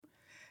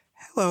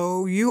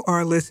Hello, you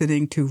are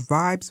listening to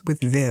Vibes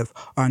with Viv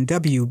on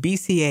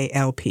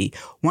WBCA-LP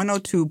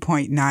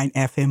 102.9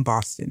 FM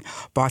Boston,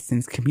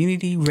 Boston's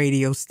community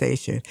radio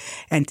station.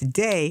 And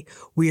today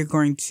we are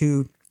going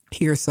to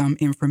hear some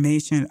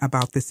information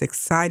about this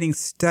exciting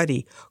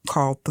study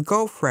called the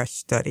GoFresh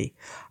study.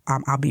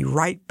 I'll be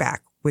right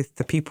back with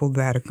the people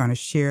that are going to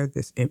share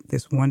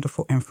this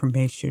wonderful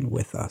information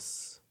with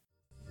us.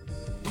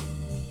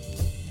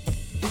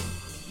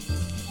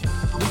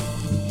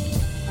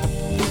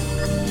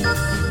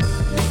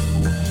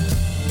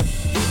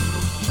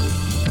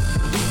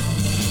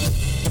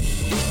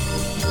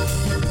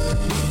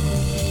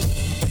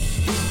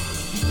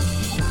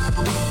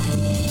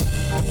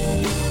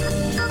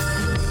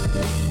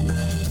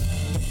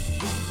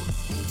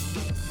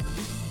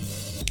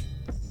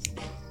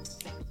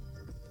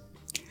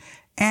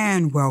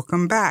 And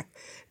welcome back.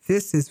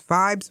 This is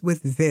Vibes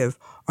with Viv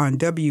on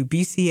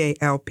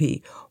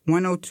WBCA-LP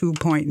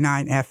 102.9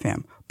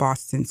 FM,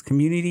 Boston's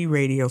community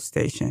radio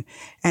station.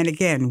 And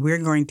again, we're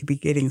going to be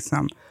getting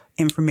some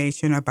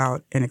information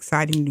about an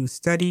exciting new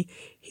study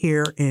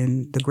here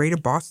in the greater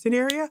Boston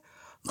area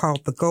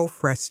called the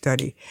GoFresh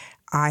study.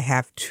 I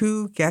have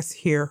two guests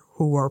here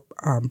who are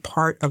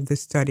part of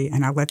this study,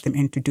 and I'll let them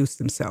introduce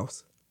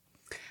themselves.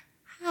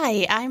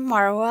 Hi, I'm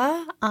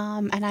Marwa,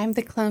 and I'm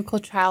the clinical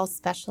trial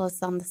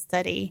specialist on the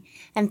study.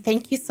 And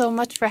thank you so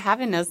much for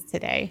having us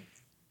today.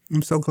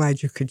 I'm so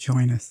glad you could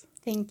join us.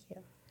 Thank you.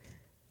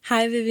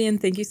 Hi, Vivian.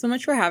 Thank you so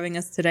much for having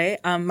us today.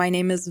 My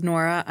name is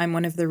Norah. I'm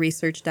one of the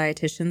research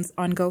dietitians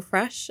on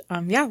GoFresh.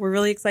 We're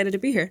really excited to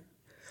be here.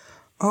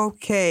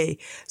 Okay.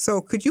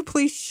 So could you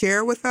please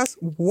share with us,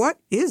 what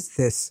is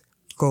this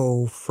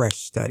GoFresh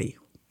study?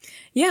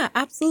 Yeah,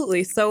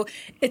 absolutely. So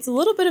it's a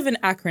little bit of an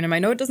acronym. I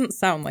know it doesn't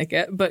sound like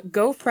it, but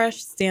GoFresh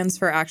stands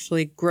for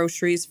actually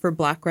Groceries for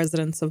Black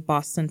Residents of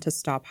Boston to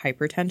Stop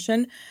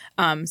Hypertension.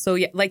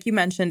 Like you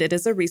mentioned, it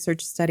is a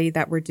research study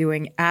that we're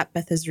doing at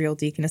Beth Israel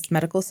Deaconess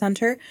Medical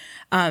Center.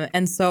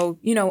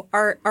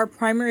 Our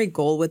primary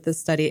goal with this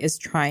study is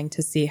trying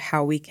to see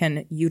how we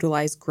can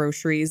utilize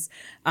groceries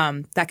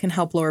that can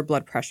help lower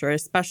blood pressure,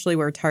 especially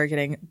we're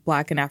targeting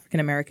Black and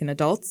African American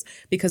adults,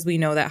 because we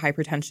know that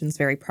hypertension is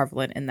very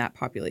prevalent in that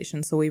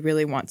population. So we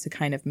really want to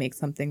kind of make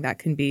something that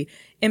can be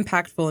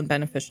impactful and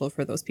beneficial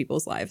for those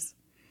people's lives.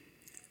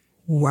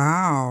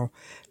 Wow.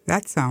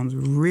 That sounds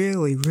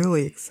really,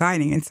 really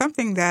exciting, and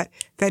something that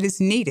is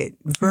needed,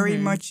 very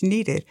much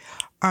needed.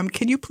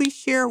 Can you please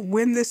share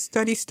when this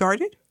study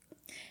started?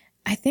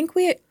 I think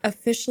we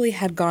officially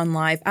had gone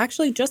live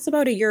actually just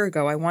about a year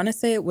ago. I want to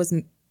say it was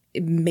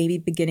maybe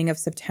beginning of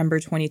September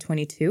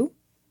 2022,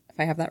 if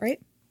I have that right.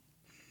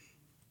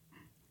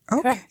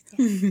 Okay.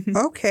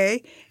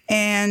 Okay.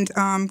 And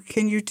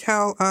can you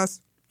tell us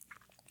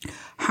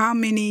how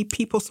many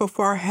people so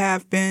far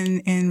have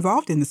been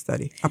involved in the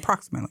study,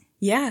 approximately?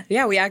 Yeah.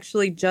 We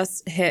actually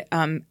just hit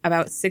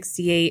about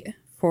 68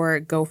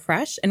 for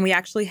GoFresh, and we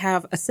actually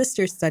have a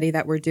sister study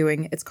that we're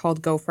doing. It's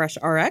called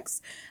GoFresh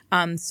RX.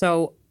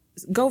 So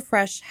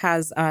GoFresh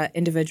has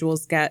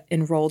individuals get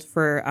enrolled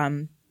for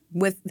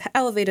with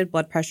elevated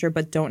blood pressure,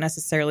 but don't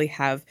necessarily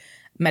have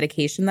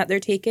medication that they're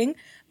taking.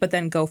 But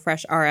then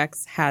GoFresh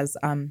RX has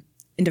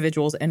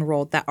individuals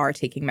enrolled that are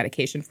taking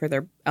medication for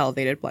their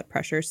elevated blood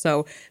pressure.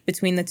 So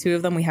between the two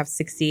of them, we have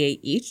 68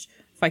 each.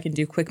 If I can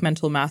do quick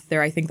mental math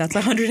there, I think that's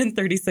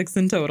 136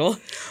 in total.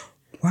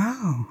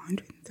 Wow,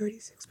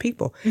 136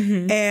 people.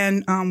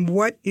 And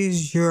what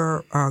is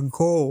your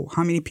goal?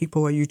 How many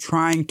people are you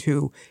trying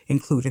to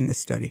include in this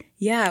study?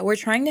 Yeah, we're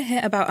trying to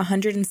hit about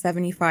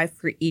 175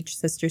 for each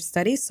sister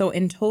study. So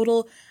in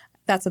total,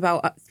 that's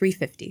about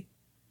 350.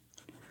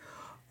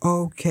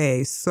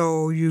 Okay,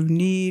 so you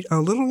need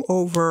a little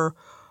over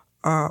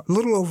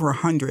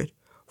 100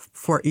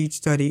 for each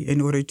study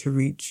in order to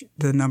reach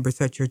the numbers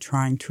that you're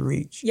trying to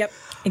reach. Yep,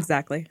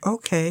 exactly.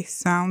 Okay,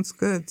 sounds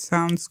good.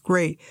 Sounds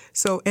great.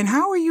 So, and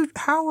how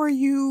are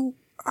you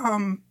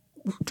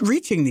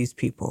reaching these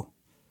people?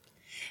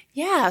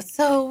 Yeah,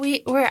 so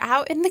we're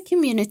out in the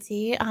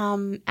community.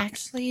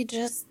 Actually,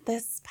 just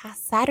this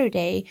past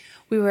Saturday,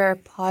 we were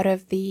part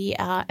of the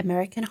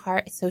American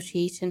Heart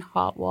Association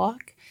Heart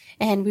Walk,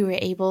 and we were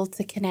able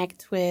to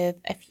connect with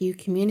a few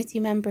community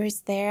members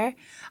there.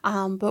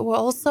 But we're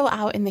also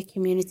out in the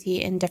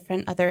community in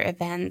different other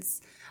events.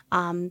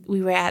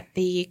 We were at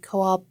the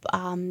co-op,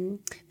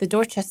 the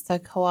Dorchester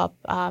co-op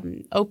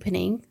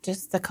opening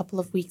just a couple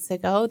of weeks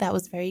ago. That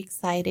was very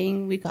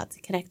exciting. We got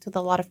to connect with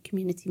a lot of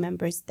community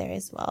members there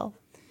as well.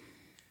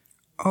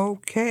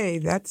 Okay,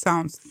 that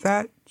sounds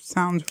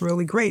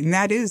really great, and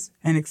that is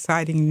an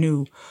exciting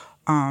new,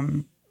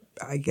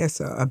 I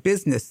guess, a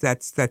business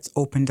that's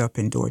opened up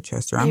in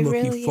Dorchester. I'm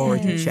looking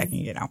forward to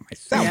checking it out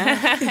myself.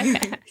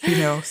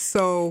 Yeah.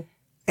 So,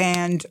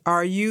 and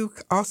are you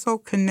also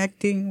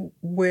connecting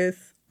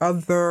with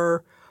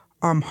other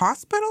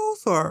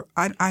hospitals, or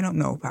I don't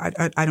know.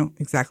 I don't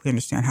exactly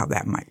understand how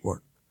that might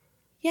work.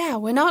 Yeah,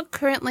 we're not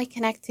currently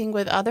connecting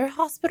with other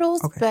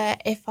hospitals,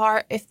 but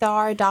if there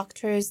are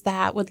doctors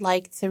that would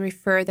like to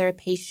refer their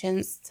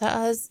patients to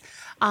us,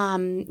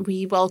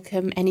 we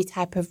welcome any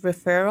type of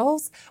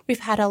referrals. We've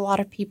had a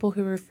lot of people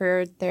who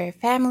referred their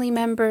family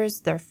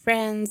members, their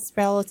friends,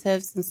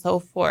 relatives, and so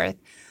forth.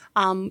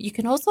 You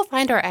can also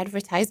find our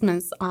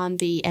advertisements on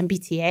the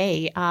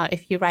MBTA.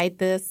 If you write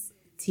this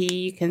T,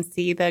 you can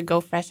see the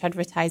GoFresh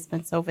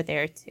advertisements over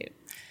there too.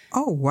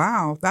 Oh,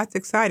 wow. That's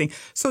exciting.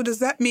 So does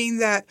that mean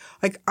that,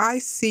 like,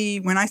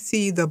 when I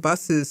see the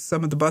buses,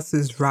 some of the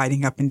buses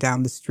riding up and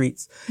down the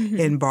streets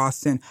in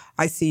Boston,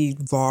 I see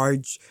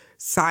large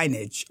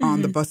signage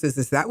on the buses.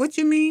 Is that what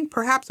you mean?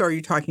 Perhaps, or are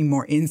you talking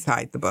more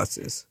inside the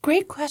buses?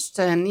 Great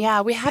question.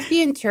 Yeah, we have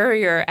the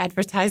interior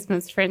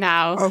advertisements for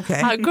now.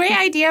 Okay. Great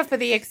idea for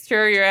the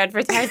exterior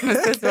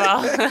advertisements as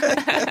well.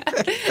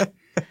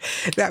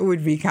 That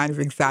would be kind of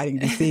exciting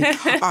to see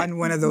on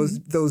one of those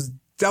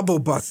double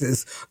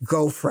buses,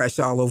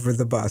 GoFresh all over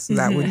the bus.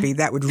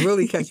 That would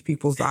really catch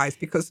people's eyes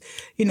because,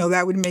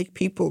 that would make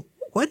people,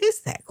 what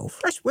is that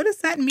GoFresh? What does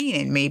that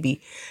mean? And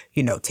maybe,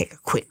 take a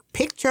quick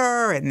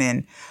picture and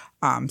then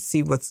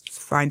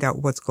find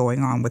out what's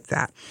going on with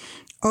that.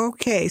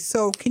 Okay,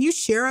 so can you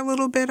share a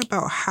little bit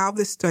about how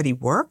this study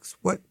works?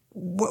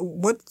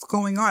 What's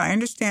going on? I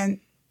understand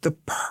the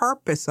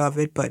purpose of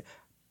it, but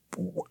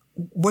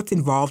what's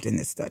involved in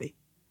this study?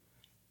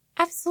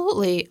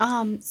 Absolutely.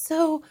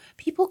 So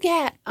people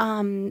get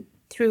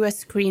through a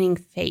screening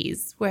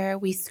phase where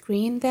we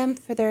screen them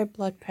for their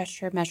blood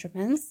pressure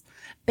measurements.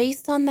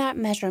 Based on that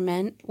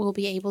measurement, we'll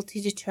be able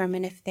to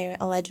determine if they're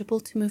eligible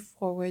to move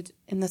forward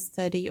in the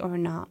study or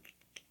not.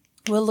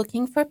 We're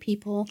looking for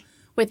people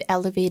with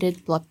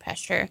elevated blood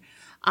pressure.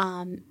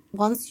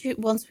 Once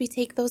we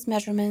take those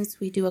measurements,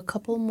 we do a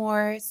couple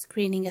more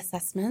screening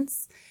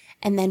assessments,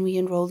 and then we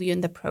enroll you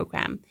in the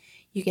program.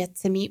 You get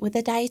to meet with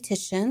a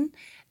dietitian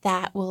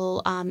that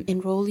will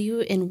enroll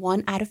you in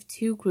one out of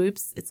two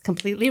groups. It's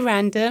completely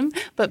random,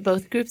 but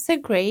both groups are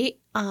great.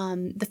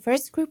 The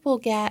first group will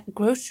get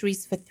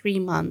groceries for 3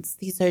 months.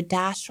 These are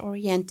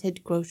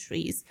DASH-oriented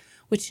groceries,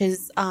 which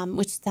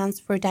stands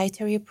for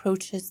Dietary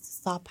Approaches to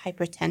Stop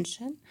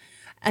Hypertension.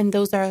 And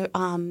those are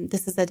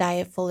this is a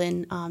diet full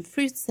in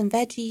fruits and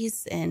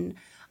veggies and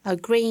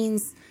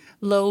grains,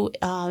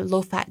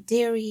 low-fat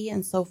dairy,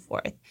 and so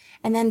forth.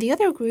 And then the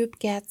other group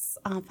gets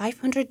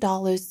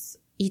 $500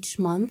 each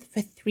month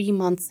for 3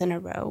 months in a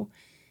row.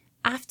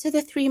 After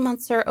the 3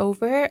 months are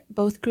over,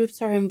 both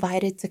groups are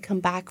invited to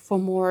come back for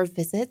more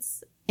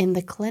visits in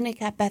the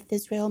clinic at Beth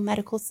Israel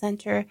Medical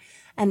Center.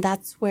 And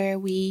that's where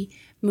we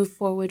move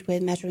forward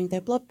with measuring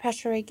their blood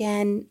pressure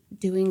again,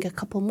 doing a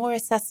couple more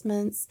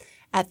assessments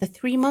at the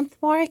 3-month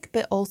mark,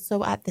 but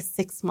also at the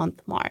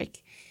 6-month mark.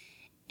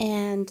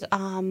 And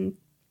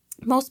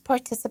most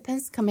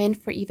participants come in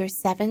for either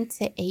 7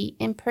 to 8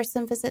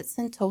 in-person visits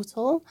in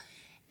total,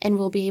 and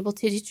we'll be able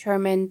to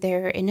determine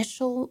their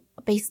initial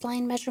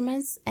baseline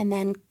measurements and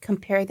then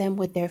compare them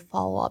with their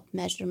follow-up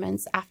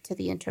measurements after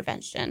the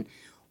intervention.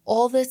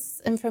 All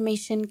this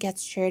information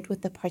gets shared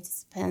with the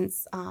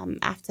participants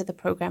after the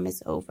program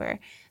is over.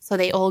 So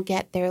they all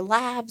get their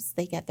labs,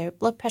 they get their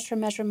blood pressure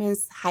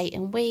measurements, height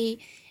and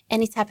weight.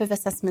 Any type of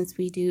assessments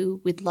we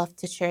do, we'd love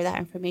to share that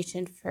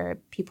information for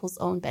people's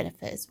own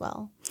benefit as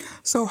well.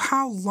 So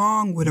how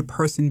long would a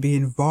person be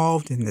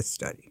involved in this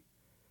study?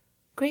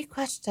 Great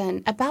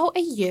question. About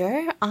a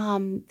year.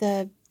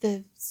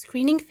 The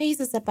screening phase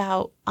is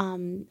about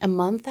a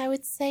month, I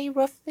would say,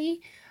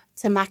 roughly,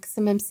 to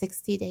maximum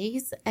 60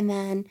 days. And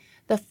then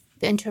the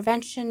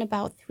intervention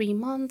about 3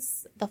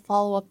 months. The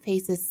follow-up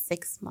phase is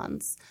 6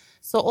 months.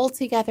 So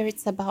altogether,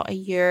 it's about a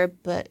year,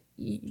 but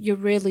you're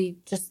really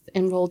just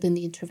enrolled in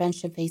the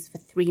intervention phase for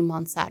 3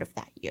 months out of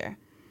that year.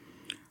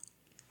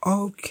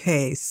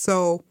 Okay,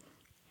 so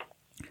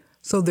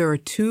there are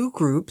 2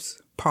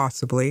 groups,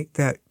 possibly,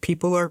 that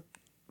people are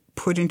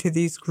put into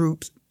these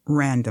groups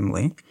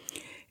randomly.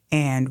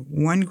 And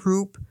one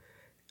group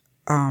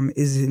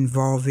is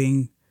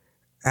involving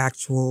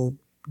actual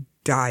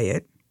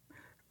diet.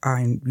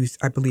 I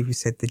believe you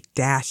said the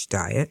DASH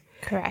diet.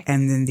 Correct.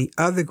 And then the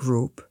other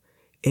group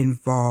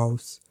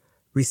involves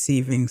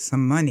receiving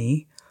some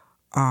money,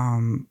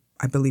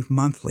 I believe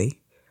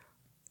monthly,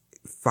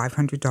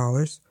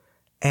 $500,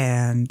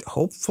 and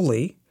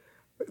hopefully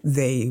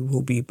they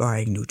will be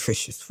buying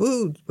nutritious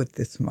food with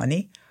this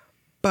money.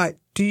 But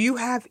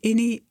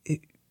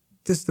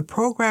does the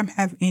program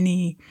have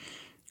any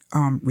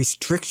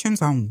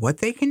restrictions on what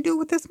they can do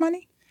with this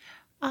money?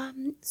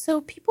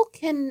 So people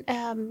can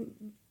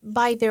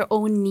buy their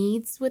own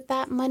needs with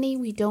that money.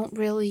 We don't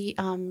really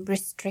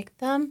restrict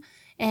them.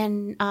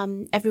 And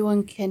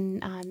everyone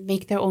can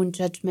make their own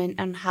judgment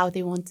on how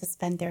they want to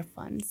spend their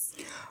funds.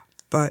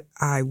 But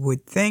I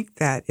would think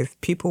that if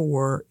people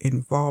were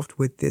involved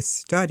with this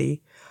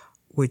study,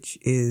 which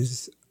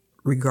is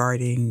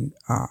regarding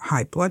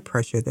high blood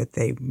pressure, that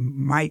they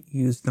might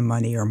use the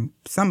money, or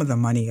some of the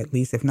money at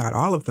least, if not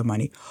all of the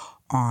money,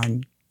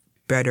 on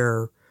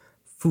better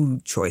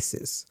food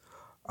choices.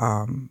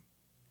 And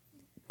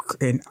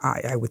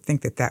I would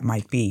think that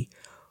might be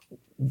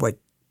what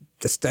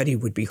the study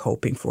would be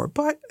hoping for.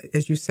 But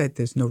as you said,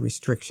 there's no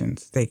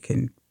restrictions. They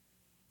can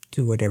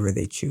do whatever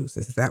they choose.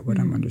 Is that what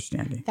I'm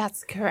understanding?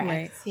 That's correct.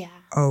 Right. Yeah.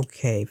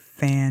 Okay,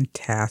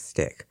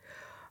 fantastic.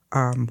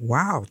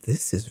 Wow,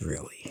 this is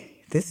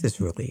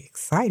really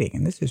exciting,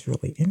 and this is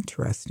really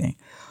interesting.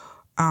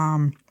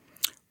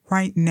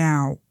 Right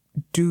now,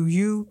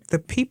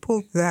 the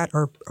people that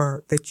are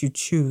that you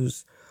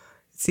choose,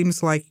 it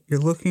seems like you're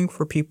looking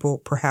for people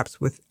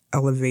perhaps with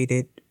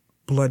elevated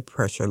blood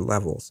pressure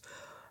levels.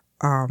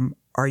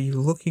 Are you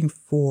looking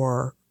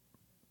for,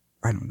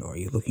 I don't know, are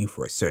you looking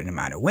for a certain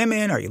amount of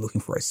women? Are you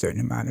looking for a certain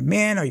amount of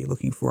men? Are you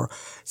looking for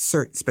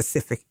certain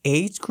specific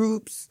age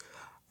groups?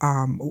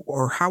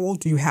 Or how old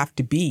do you have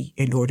to be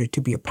in order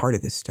to be a part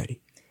of this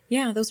study?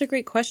 Yeah, those are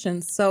great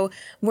questions. So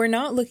we're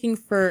not looking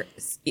for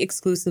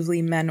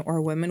exclusively men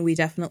or women. We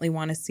definitely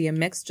want to see a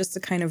mix just to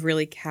kind of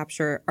really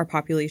capture our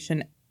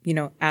population,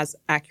 as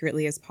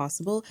accurately as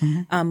possible.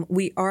 Mm-hmm.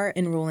 We are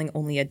enrolling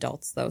only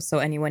adults, though, so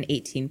anyone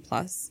 18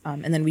 plus.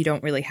 And then we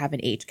don't really have an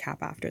age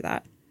cap after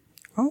that.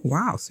 Oh,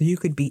 wow. So you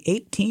could be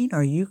 18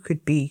 or you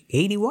could be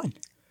 81.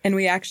 And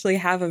we actually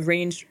have a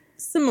range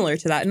similar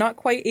to that. Not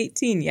quite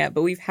 18 yet,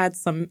 but we've had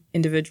some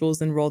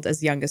individuals enrolled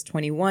as young as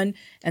 21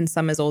 and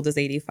some as old as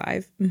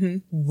 85. Mm-hmm.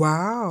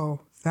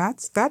 Wow.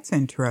 That's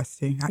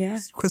interesting. Yeah.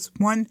 Because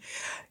one,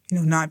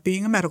 not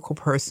being a medical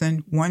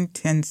person,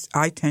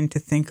 I tend to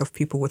think of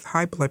people with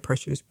high blood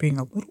pressure as being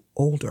a little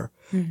older,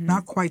 mm-hmm.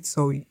 not quite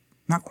so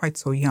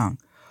young.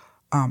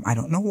 I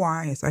don't know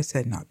why, as I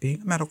said, not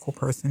being a medical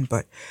person,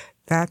 but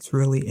that's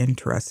really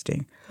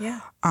interesting.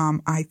 Yeah.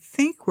 I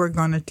think we're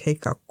going to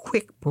take a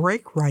quick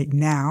break right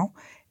now,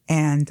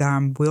 and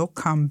we'll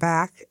come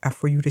back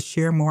for you to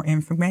share more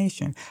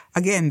information.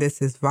 Again,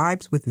 this is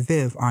Vibes with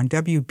Viv on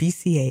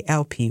WBCA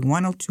LP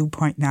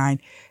 102.9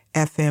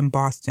 FM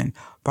Boston,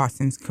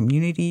 Boston's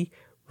community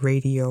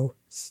radio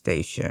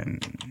station.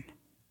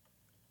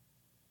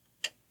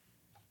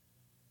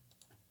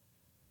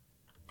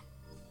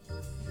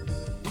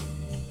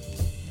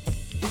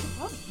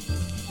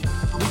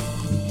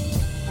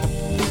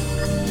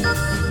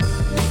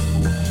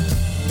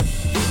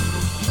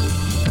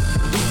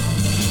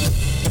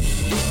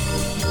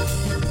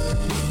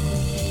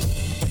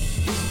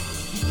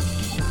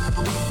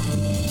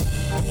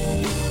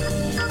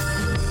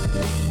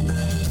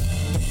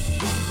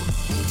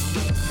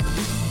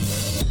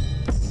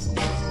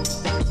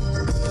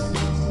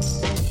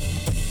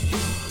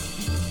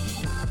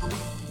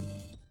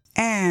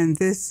 And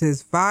this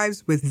is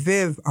Vibes with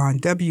Viv on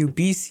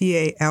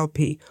WBCA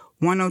LP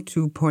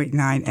 102.9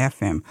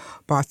 FM,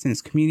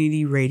 Boston's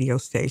community radio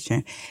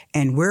station.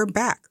 And we're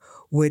back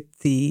with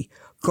the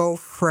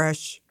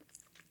GoFresh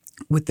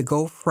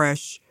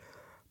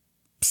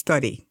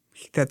study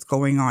that's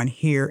going on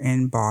here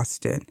in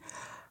Boston.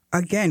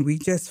 Again, we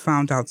just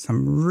found out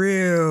some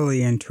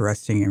really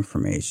interesting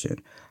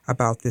information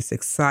about this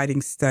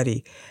exciting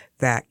study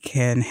that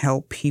can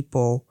help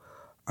people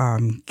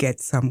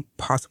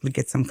possibly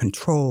get some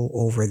control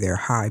over their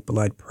high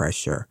blood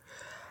pressure.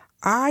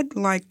 I'd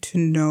like to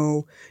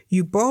know,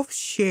 you both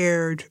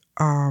shared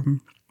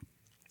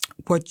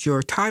what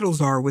your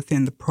titles are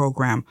within the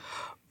program,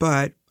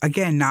 but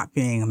again, not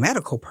being a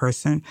medical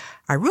person,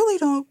 I really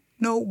don't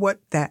know what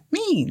that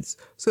means.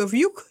 So if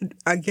you could,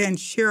 again,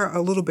 share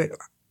a little bit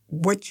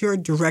what your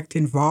direct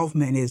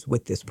involvement is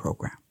with this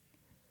program.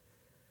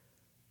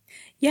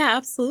 Yeah,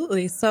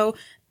 absolutely. So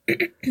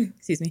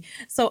excuse me.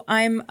 So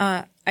I'm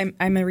a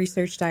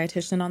research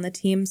dietitian on the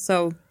team.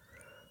 So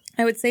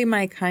I would say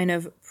my kind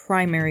of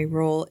primary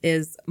role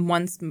is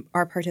once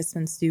our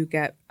participants do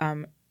get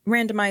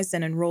randomized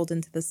and enrolled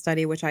into the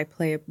study, which I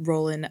play a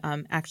role in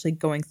actually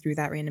going through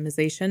that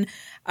randomization,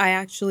 I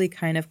actually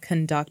kind of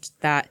conduct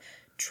that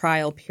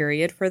trial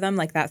period for them,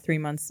 like that 3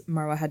 months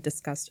Marwa had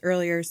discussed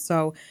earlier.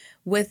 So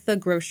with the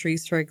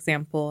groceries, for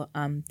example,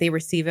 they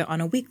receive it on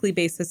a weekly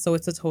basis. So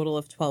it's a total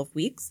of 12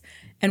 weeks.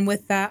 And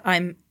with that,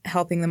 I'm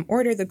helping them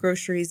order the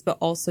groceries, but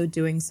also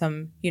doing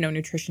some,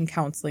 nutrition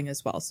counseling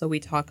as well. So we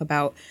talk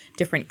about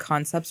different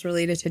concepts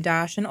related to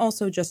DASH and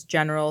also just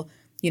general,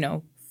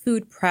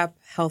 food prep,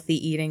 healthy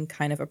eating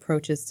kind of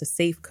approaches to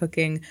safe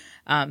cooking,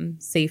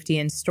 safety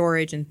and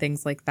storage and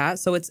things like that.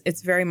 So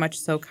it's very much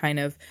so kind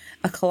of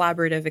a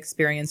collaborative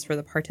experience for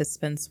the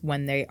participants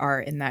when they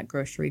are in that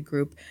grocery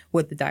group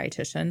with the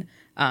dietitian.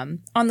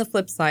 On the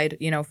flip side,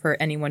 for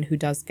anyone who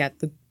does get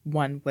the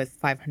one with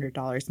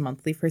 $500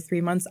 monthly for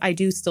 3 months, I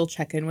do still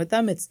check in with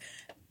them. It's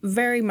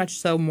very much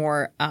so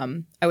more,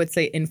 I would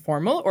say,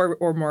 informal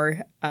or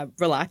more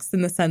relaxed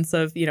in the sense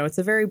of, it's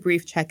a very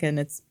brief check-in.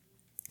 It's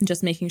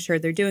just making sure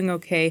they're doing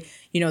okay,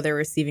 they're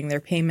receiving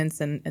their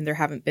payments and there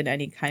haven't been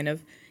any kind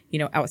of,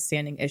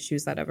 outstanding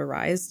issues that have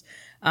arisen.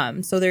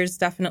 So there's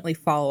definitely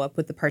follow-up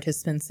with the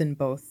participants in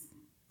both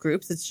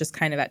groups. It's just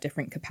kind of at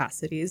different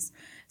capacities.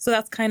 So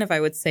that's kind of, I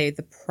would say,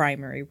 the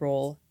primary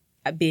role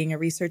at being a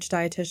research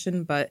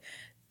dietitian. But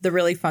the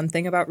really fun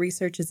thing about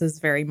research is it's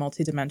very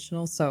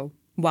multidimensional. So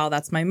while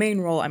that's my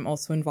main role, I'm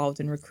also involved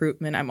in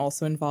recruitment. I'm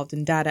also involved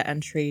in data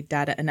entry,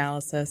 data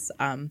analysis,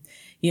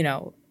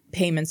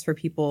 payments for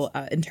people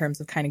in terms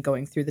of kind of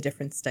going through the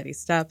different study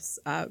steps,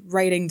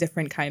 writing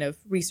different kind of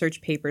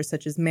research papers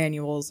such as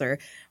manuals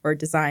or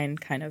design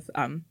kind of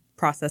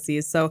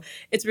processes. So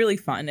it's really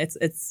fun.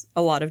 It's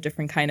a lot of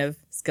different kind of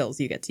skills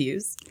you get to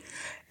use.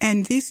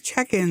 And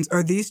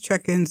are these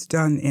check-ins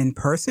done in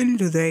person?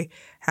 Do they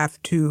have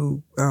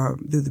to,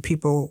 do the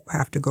people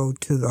have to go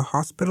to the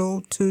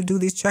hospital to do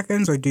these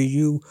check-ins, or do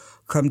you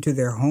come to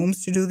their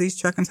homes to do these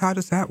check-ins? How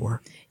does that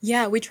work?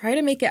 Yeah, we try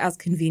to make it as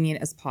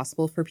convenient as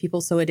possible for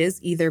people. So it is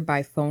either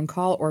by phone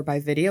call or by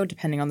video,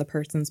 depending on the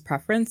person's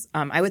preference.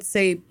 I would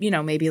say,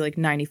 maybe like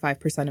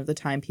 95% of the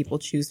time people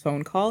choose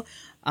phone call,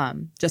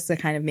 just to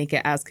kind of make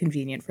it as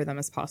convenient for them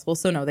as possible.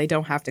 So no, they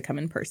don't have to come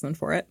in person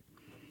for it.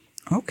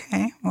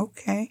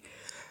 Okay.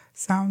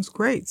 Sounds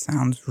great.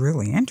 Sounds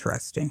really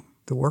interesting,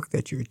 the work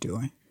that you're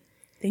doing.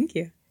 Thank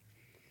you.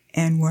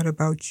 And what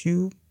about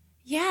you?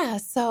 Yeah,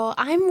 so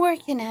I'm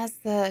working as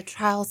the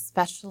trial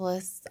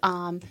specialist.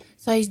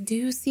 So I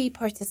do see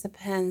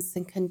participants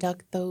and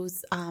conduct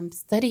those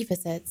study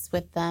visits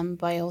with them,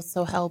 but I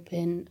also help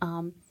in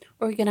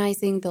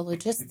organizing the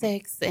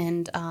logistics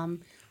and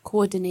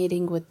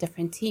coordinating with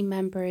different team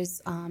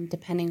members,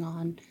 depending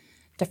on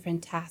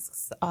different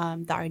tasks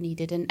that are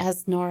needed. And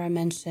as Norah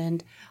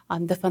mentioned,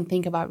 the fun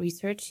thing about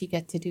research, you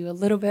get to do a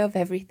little bit of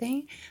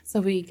everything. So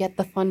we get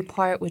the fun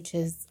part, which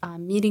is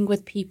meeting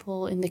with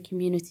people in the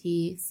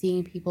community,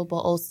 seeing people, but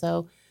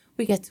also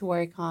we get to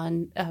work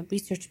on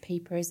research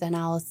papers,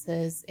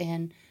 analysis,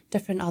 and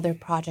different other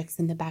projects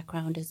in the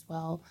background as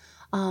well.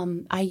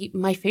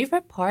 My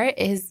favorite part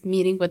is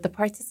meeting with the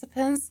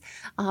participants.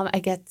 I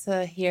get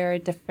to hear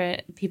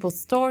different people's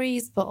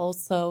stories, but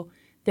also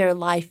their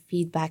live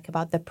feedback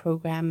about the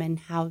program and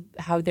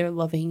how they're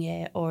loving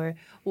it, or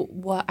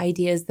what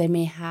ideas they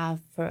may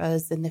have for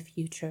us in the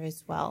future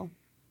as well.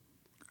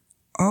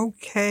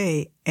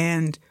 Okay.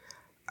 And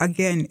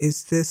again,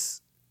 is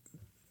this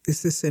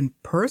in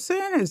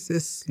person? Is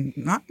this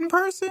not in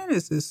person?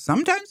 Is this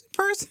sometimes in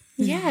person?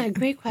 Yeah,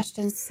 great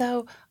question.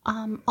 So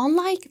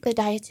unlike the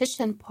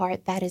dietitian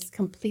part that is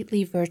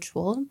completely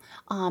virtual,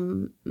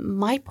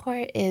 my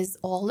part is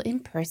all in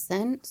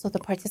person. So the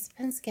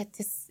participants get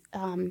to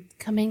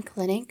come in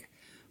clinic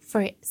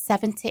for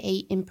 7 to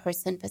 8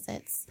 in-person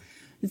visits.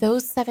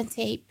 Those 7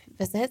 to 8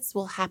 visits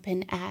will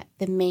happen at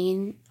the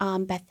main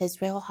Beth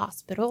Israel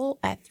Hospital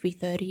at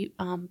 330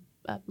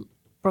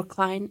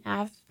 Brookline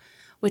Ave,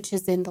 which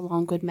is in the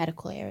Longwood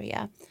Medical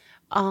area.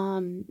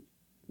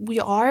 We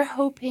are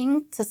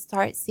hoping to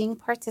start seeing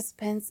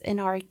participants in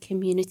our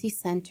community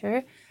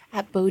center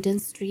at Bowden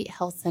Street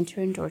Health Center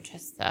in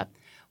Dorchester.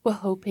 We're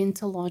hoping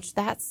to launch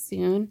that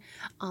soon,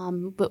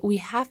 but we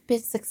have been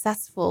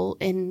successful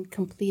in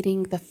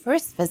completing the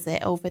first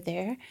visit over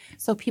there,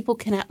 so people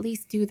can at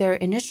least do their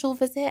initial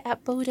visit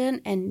at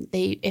Bowden, and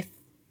if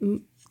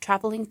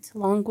traveling to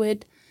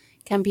Longwood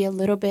can be a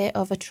little bit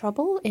of a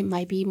trouble, it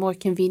might be more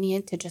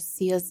convenient to just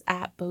see us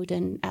at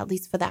Bowden, at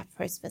least for that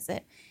first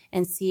visit,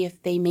 and see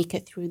if they make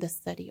it through the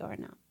study or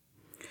not.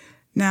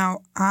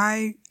 Now,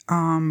 I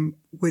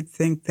would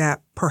think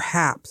that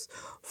perhaps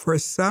for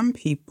some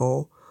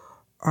people,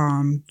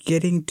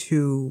 getting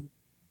to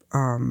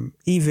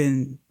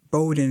even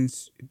Bowden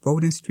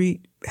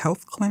Street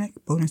Health Clinic,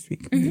 Bowden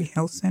Street Community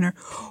Health Center,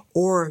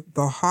 or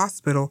the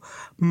hospital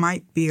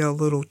might be a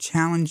little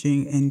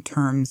challenging in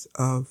terms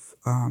of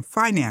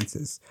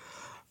finances.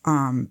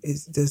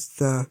 Does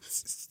the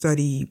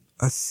study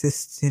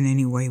assist in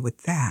any way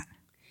with that?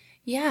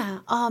 Yeah,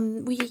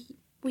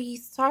 we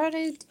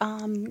started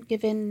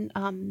giving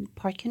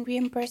parking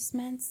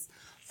reimbursements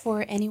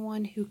for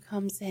anyone who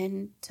comes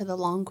in to the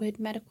Longwood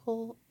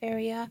medical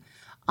area,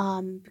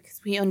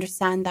 because we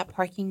understand that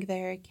parking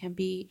there can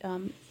be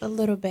a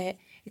little bit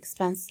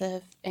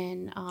expensive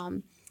and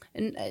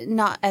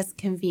not as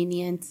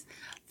convenient.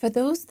 For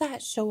those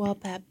that show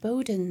up at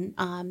Bowden,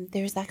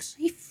 there's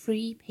actually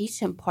free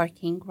patient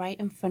parking right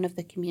in front of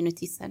the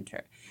community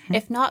center. Mm-hmm.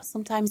 If not,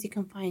 sometimes you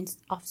can find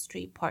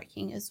off-street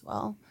parking as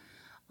well.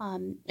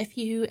 If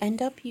you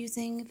end up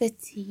using the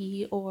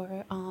T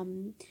or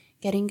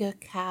getting a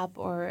cab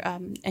or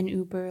an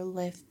Uber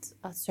Lyft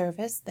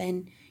service,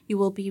 then you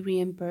will be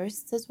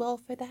reimbursed as well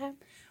for that.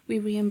 We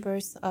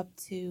reimburse up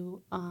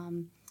to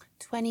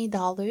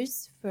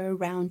 $20 for a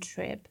round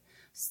trip,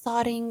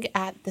 starting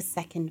at the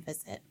second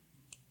visit.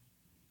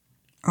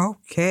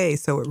 Okay,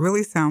 so it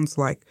really sounds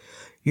like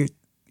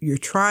you're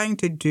trying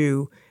to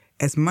do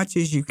as much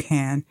as you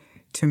can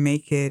to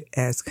make it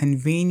as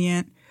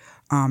convenient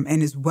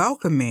and as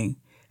welcoming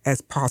as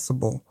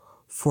possible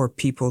for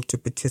people to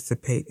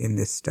participate in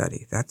this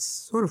study. That's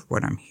sort of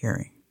what I'm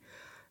hearing.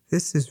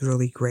 This is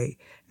really great.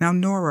 Now,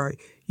 Norah,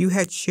 you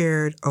had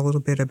shared a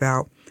little bit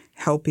about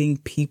helping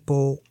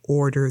people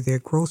order their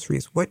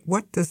groceries.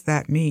 What does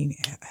that mean,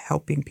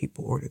 helping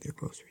people order their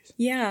groceries?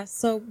 Yeah,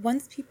 so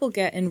once people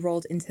get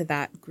enrolled into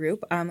that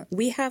group,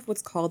 we have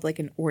what's called like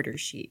an order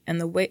sheet. And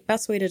the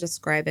best way to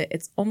describe it,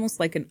 it's almost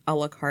like an a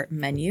la carte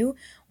menu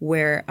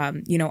where,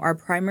 our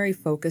primary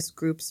focus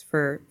groups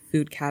for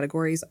food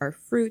categories are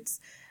fruits,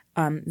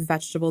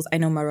 vegetables. I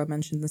know Marwa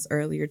mentioned this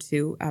earlier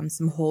too.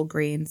 Some whole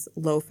grains,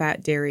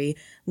 low-fat dairy,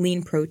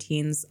 lean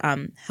proteins,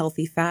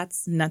 healthy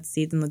fats, nuts,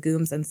 seeds, and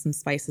legumes, and some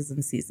spices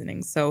and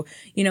seasonings. So,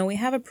 we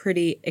have a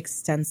pretty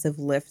extensive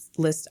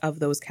list of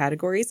those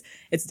categories.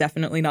 It's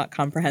definitely not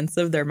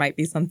comprehensive. There might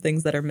be some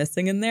things that are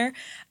missing in there.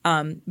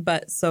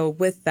 But so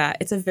with that,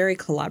 it's a very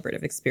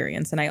collaborative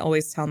experience. And I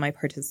always tell my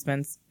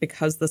participants,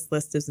 because this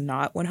list is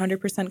not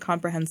 100%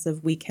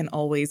 comprehensive, we can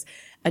always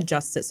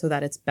adjust it so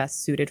that it's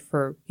best suited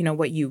for,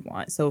 what you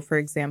want. So for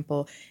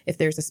example, if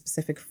there's a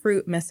specific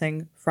fruit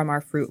missing from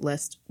our fruit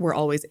list, we're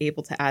always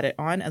able to add it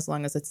on as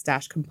long as it's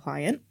DASH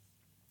compliant.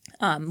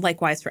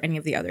 Likewise for any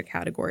of the other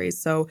categories.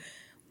 So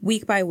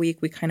week by week,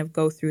 we kind of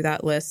go through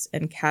that list,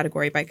 and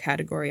category by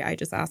category, I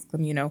just ask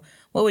them,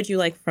 what would you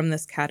like from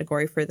this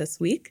category for this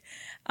week?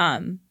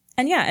 And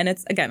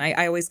it's, again,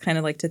 I always kind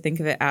of like to think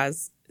of it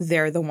as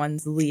they're the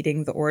ones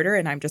leading the order,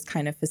 and I'm just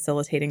kind of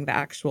facilitating the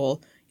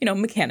actual,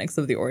 mechanics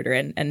of the order.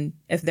 And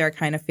if they're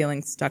kind of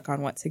feeling stuck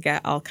on what to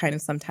get, I'll kind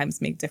of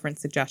sometimes make different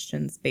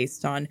suggestions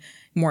based on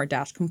more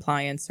DASH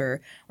compliance or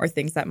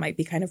things that might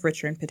be kind of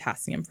richer in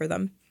potassium for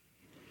them.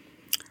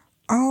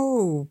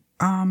 Oh,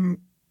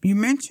 you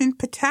mentioned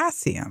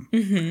potassium.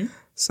 Mm-hmm.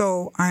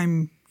 So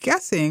I'm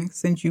guessing,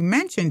 since you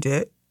mentioned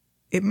it,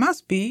 it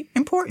must be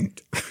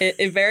important.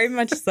 It very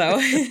much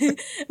so.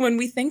 When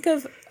we think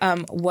of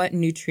what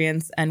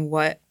nutrients and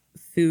what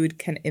food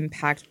can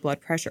impact blood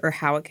pressure, or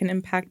how it can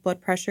impact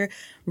blood pressure,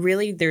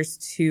 really there's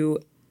two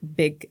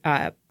big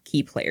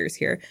key players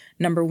here.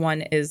 Number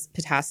one is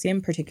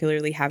potassium,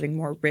 particularly having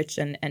more rich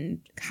and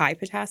high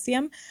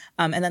potassium.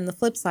 And then the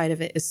flip side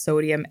of it is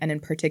sodium, and in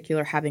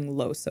particular having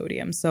low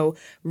sodium. So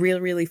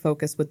really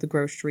focus with the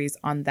groceries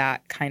on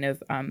that kind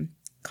of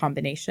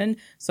combination.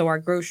 So our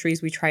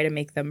groceries, we try to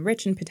make them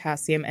rich in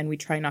potassium, and we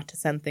try not to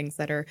send things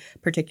that are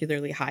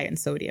particularly high in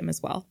sodium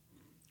as well.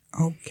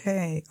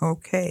 Okay.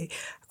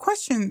 A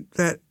question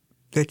that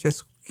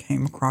just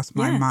came across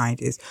my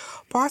mind is,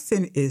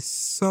 Boston is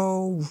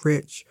so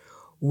rich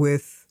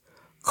with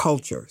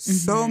culture,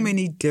 so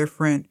many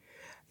different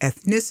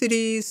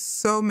ethnicities,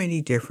 so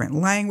many different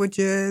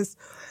languages,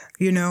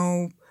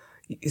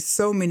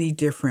 so many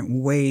different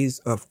ways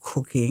of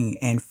cooking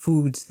and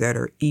foods that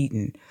are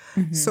eaten.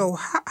 Mm-hmm. So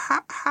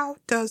how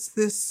does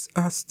this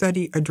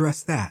study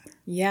address that?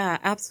 Yeah,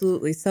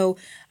 absolutely. So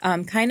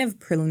kind of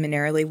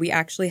preliminarily, we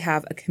actually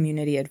have a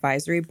community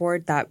advisory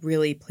board that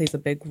really plays a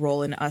big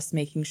role in us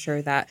making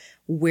sure that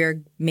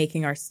we're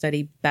making our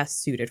study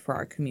best suited for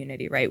our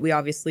community, right? We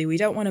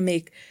don't want to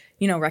make,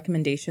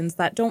 recommendations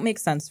that don't make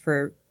sense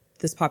for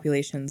this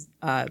population's,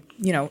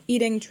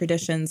 eating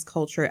traditions,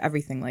 culture,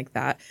 everything like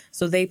that.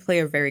 So they play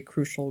a very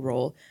crucial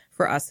role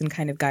for us in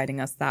kind of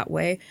guiding us that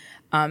way.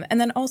 And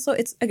then also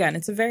it's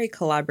a very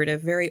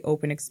collaborative, very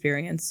open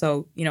experience.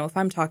 So, if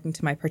I'm talking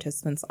to my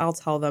participants, I'll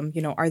tell them,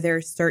 are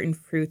there certain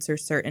fruits or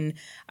certain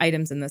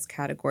items in this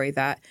category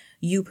that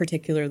you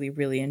particularly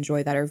really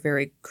enjoy that are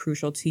very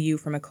crucial to you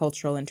from a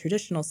cultural and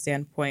traditional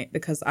standpoint?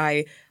 Because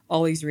I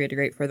always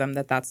reiterate for them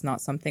that that's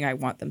not something I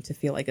want them to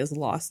feel like is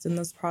lost in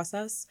this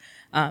process.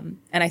 And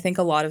I think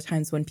a lot of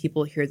times when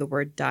people hear the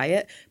word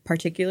diet,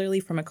 particularly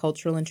from a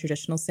cultural and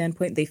traditional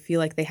standpoint, they feel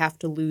like they have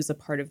to lose a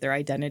part of their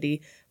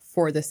identity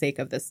for the sake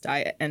of this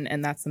diet.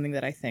 And that's something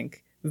that I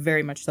think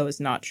very much so is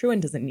not true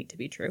and doesn't need to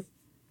be true.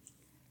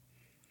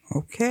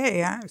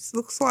 Okay, it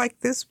looks like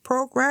this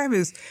program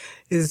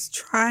is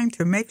trying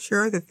to make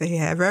sure that they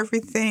have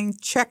everything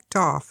checked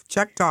off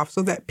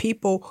so that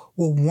people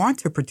will want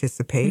to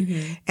participate.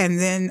 Mm-hmm. And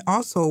then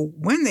also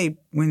when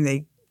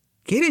they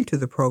get into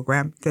the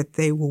program, that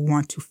they will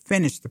want to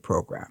finish the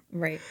program.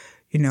 Right.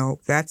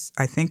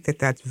 I think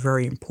that's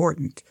very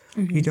important.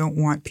 Mm-hmm. You don't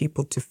want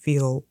people to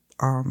feel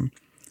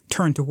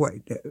turned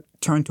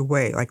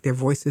away, like their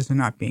voices are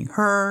not being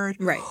heard.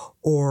 Right.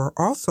 Or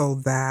also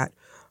that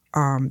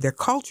their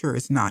culture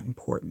is not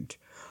important.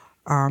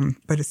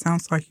 But it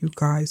sounds like you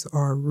guys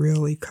are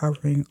really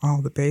covering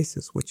all the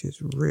bases, which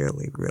is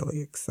really,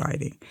 really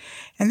exciting.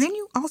 And then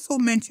you also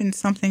mentioned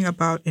something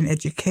about an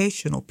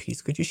educational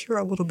piece. Could you share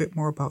a little bit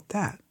more about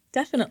that?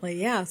 Definitely,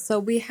 yeah. So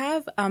we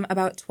have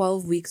about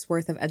 12 weeks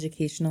worth of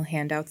educational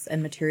handouts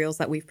and materials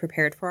that we've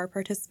prepared for our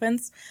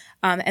participants.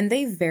 And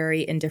they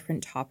vary in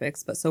different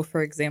topics. But so,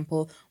 for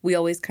example, we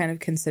always kind of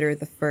consider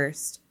the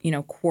first,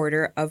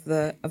 quarter of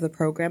the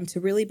program to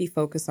really be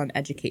focused on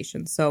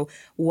education. So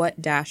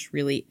what DASH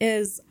really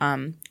is,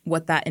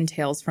 what that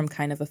entails from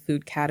kind of a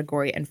food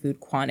category and food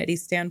quantity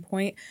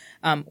standpoint.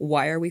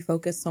 Why are we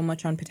focused so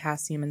much on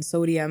potassium and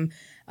sodium?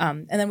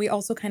 And then we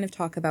also kind of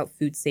talk about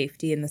food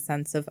safety in the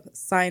sense of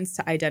signs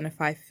to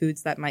identify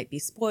foods that might be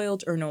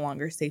spoiled or no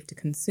longer safe to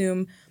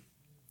consume.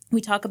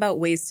 We talk about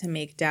ways to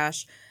make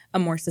DASH a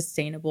more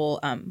sustainable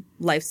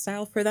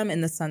lifestyle for them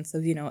in the sense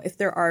of, if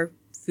there are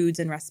foods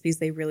and recipes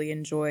they really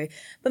enjoy,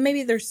 but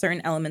maybe there's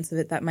certain elements of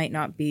it that might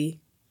not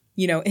be,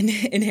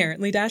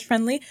 inherently DASH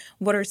friendly.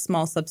 What are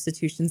small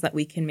substitutions that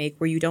we can make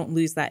where you don't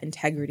lose that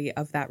integrity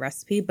of that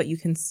recipe, but you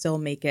can still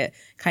make it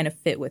kind of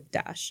fit with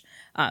DASH?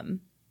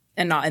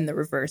 and not in the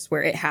reverse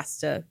where it has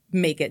to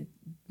make it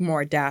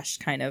more DASH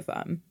kind of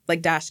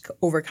like DASH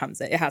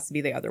overcomes it. It has to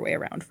be the other way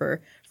around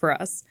for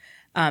us.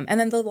 And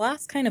then the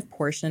last kind of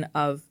portion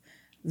of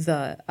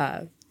the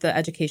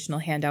educational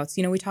handouts,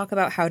 we talk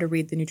about how to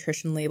read the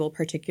nutrition label,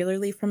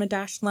 particularly from a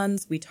DASH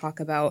lens. We talk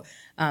about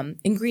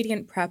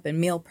ingredient prep and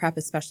meal prep,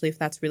 especially if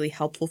that's really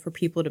helpful for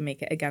people to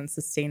make it, again,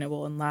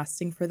 sustainable and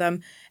lasting for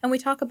them. And we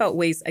talk about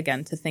ways,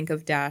 again, to think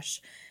of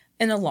DASH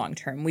in the long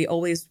term. We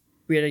always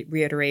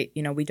reiterate,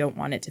 we don't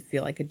want it to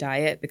feel like a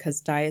diet,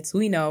 because diets,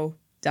 we know,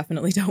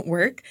 definitely don't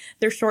work.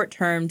 They're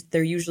short-termed,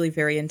 they're usually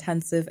very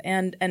intensive,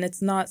 and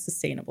it's not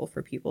sustainable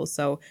for people.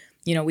 So,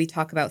 we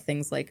talk about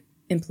things like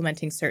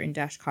implementing certain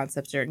DASH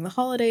concepts during the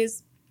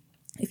holidays,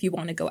 if you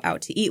want to go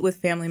out to eat with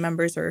family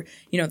members, or,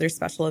 there's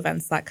special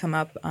events that come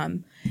up.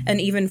 And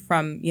even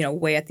from,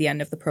 way at the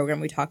end of the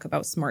program, we talk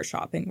about smart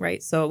shopping,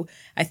 right? So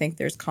I think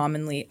there's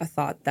commonly a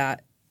thought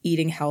that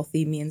eating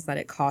healthy means that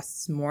it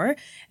costs more.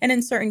 And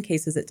in certain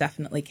cases, it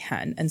definitely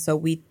can. And so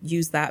we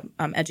use that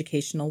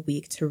educational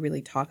week to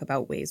really talk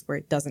about ways where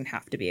it doesn't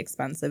have to be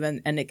expensive,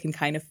 and it can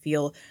kind of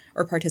feel,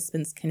 or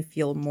participants can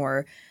feel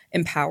more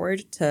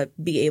empowered to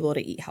be able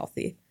to eat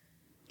healthy.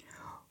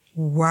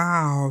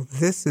 Wow,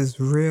 this is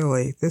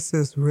really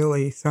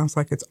sounds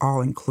like it's all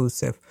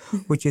inclusive,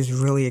 which is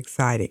really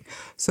exciting.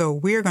 So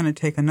we're going to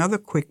take another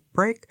quick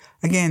break.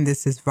 Again,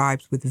 this is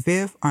Vibes with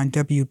Viv on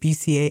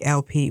WBCA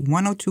LP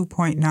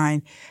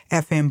 102.9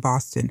 FM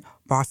Boston,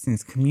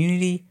 Boston's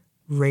community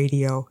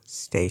radio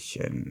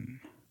station.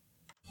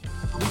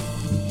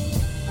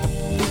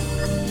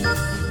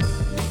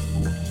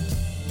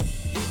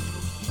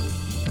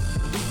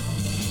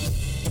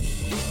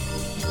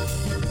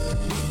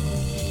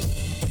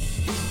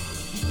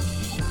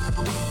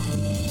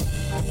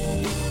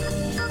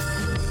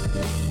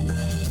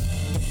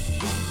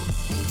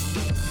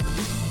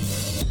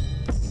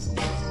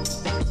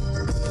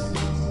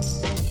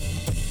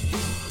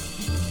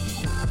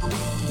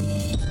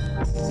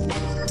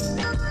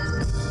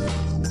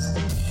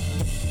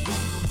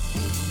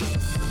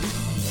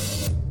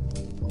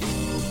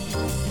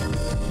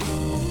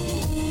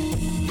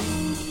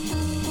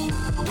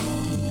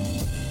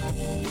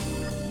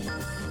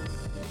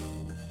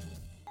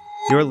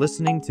 You're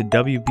listening to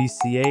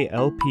WBCA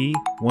LP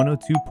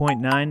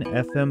 102.9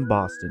 FM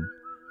Boston,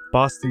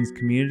 Boston's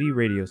community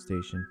radio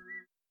station.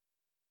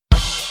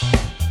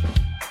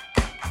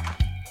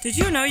 Did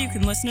you know you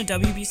can listen to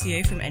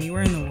WBCA from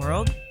anywhere in the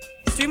world?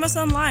 Stream us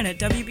online at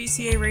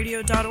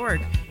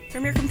wbcaradio.org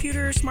from your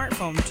computer or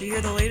smartphone to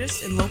hear the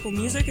latest in local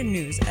music and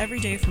news every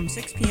day from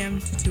 6 p.m.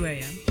 to 2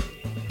 a.m.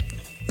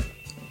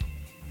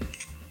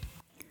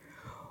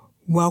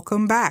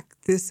 Welcome back.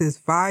 This is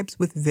Vibes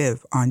with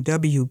Viv on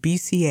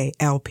WBCA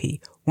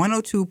LP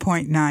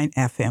 102.9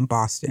 FM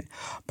Boston,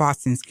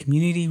 Boston's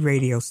community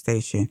radio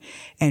station.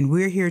 And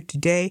we're here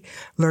today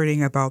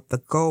learning about the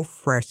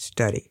GoFresh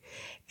study.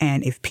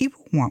 And if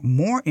people want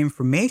more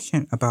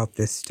information about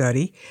this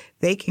study,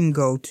 they can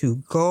go to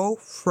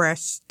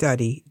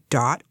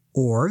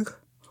gofreshstudy.org,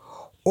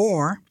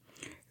 or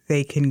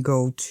they can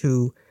call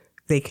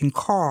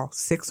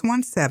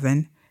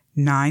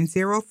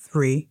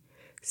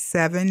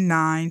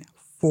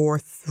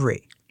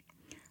 617-903-7943.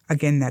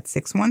 Again, that's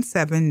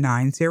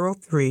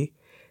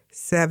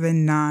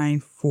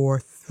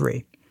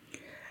 617-903-7943.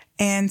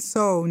 And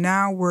so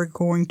now I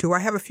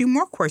have a few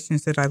more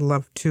questions that I'd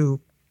love to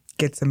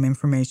get some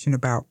information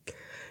about.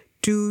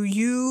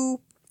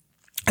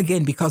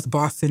 Again, because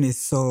Boston is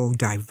so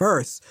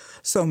diverse,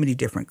 so many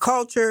different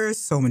cultures,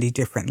 so many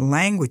different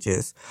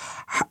languages,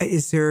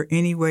 is there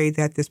any way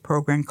that this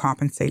program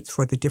compensates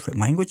for the different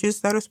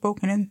languages that are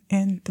spoken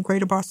in the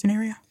greater Boston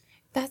area?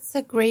 That's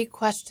a great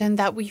question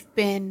that we've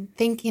been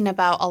thinking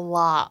about a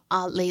lot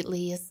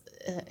lately,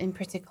 in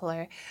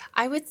particular.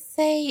 I would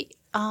say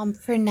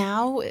for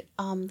now,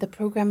 the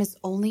program is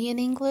only in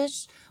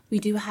English. We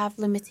do have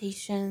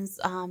limitations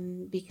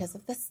because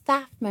of the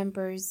staff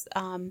members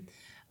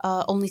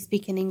only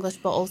speak in English,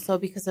 but also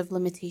because of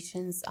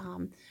limitations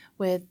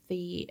with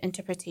the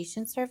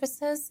interpretation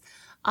services.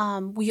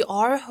 We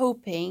are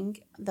hoping,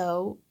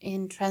 though,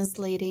 in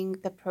translating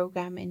the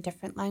program in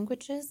different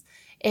languages.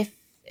 If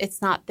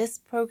it's not this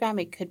program,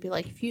 it could be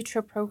like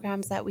future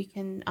programs that we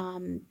can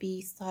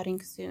be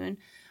starting soon.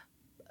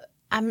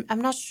 I'm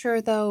not sure,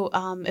 though,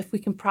 if we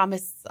can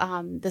promise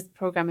this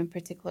program in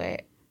particular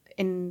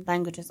in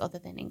languages other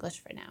than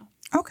English for now.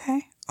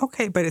 Okay,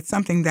 but it's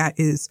something that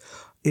is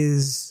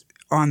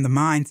on the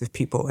minds of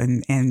people,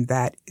 and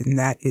that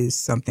is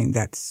something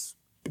that's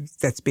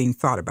being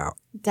thought about.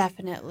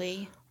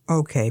 Definitely.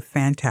 Okay,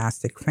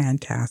 fantastic.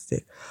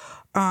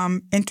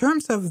 In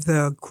terms of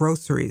the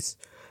groceries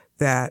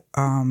that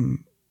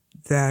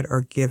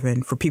are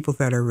given for people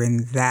that are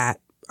in that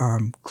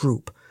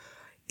group,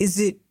 is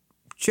it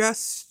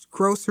just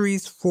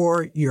groceries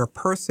for your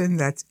person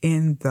that's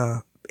in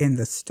the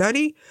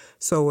study?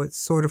 So it's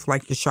sort of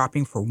like you're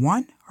shopping for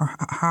one, or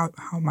how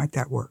might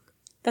that work?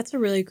 That's a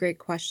really great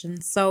question.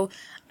 So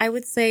I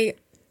would say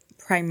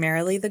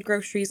primarily the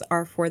groceries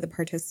are for the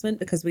participant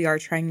because we are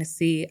trying to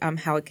see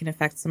how it can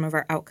affect some of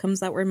our outcomes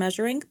that we're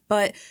measuring.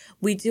 But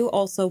we do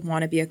also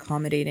want to be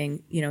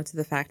accommodating, to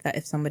the fact that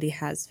if somebody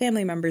has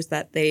family members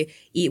that they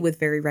eat with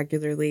very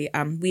regularly,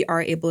 we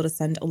are able to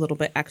send a little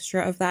bit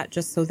extra of that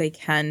just so they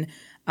can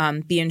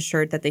be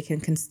ensured that they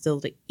can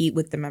still eat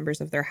with the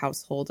members of their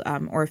household,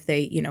 or if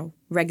they,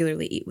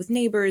 regularly eat with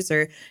neighbors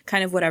or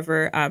kind of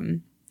whatever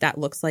that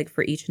looks like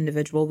for each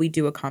individual, we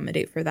do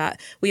accommodate for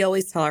that. We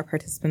always tell our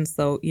participants,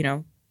 though,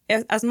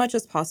 as much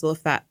as possible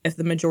if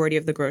the majority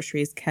of the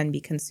groceries can be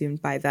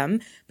consumed by them,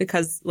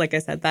 because like I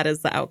said, that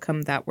is the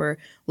outcome that we're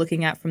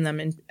looking at from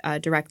them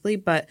directly.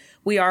 But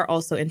we are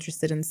also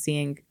interested in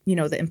seeing,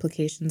 the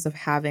implications of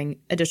having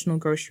additional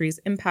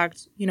groceries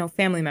impact,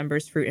 family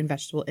members' fruit and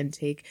vegetable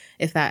intake,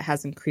 if that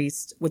has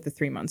increased with the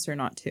 3 months or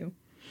not too.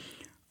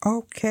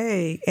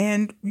 Okay.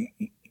 And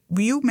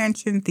you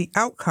mentioned the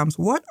outcomes.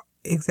 What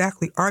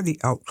exactly are the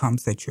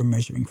outcomes that you're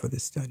measuring for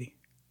this study?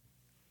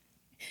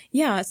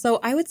 Yeah, so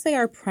I would say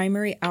our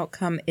primary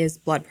outcome is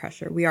blood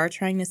pressure. We are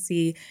trying to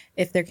see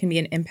if there can be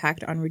an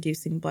impact on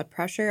reducing blood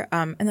pressure.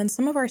 And then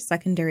some of our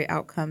secondary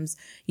outcomes,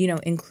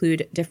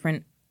 include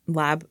different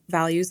lab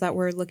values that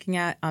we're looking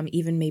at,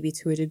 even maybe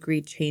to a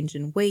degree change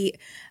in weight.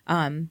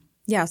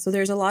 So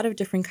there's a lot of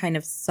different kind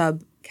of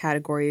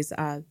subcategories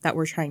that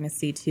we're trying to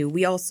see too.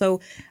 We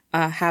also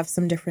have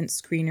some different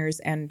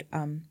screeners and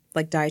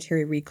like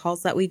dietary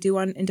recalls that we do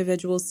on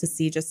individuals to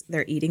see just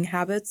their eating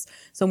habits.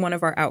 So one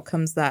of our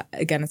outcomes that,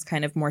 again, is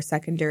kind of more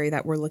secondary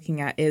that we're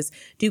looking at is,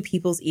 do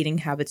people's eating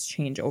habits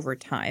change over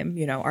time?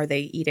 Are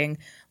they eating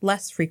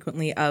less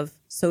frequently of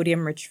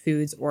sodium-rich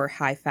foods or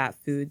high-fat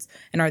foods?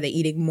 And are they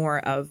eating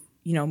more of,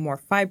 more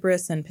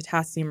fibrous and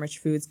potassium-rich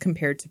foods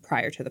compared to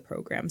prior to the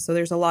program? So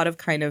there's a lot of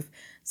kind of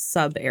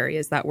sub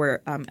areas that we're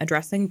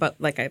addressing. But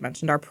like I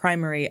mentioned, our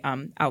primary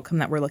outcome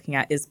that we're looking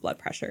at is blood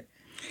pressure.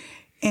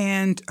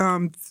 And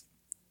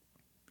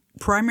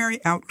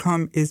primary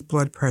outcome is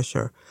blood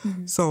pressure.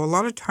 Mm-hmm. So a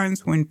lot of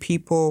times when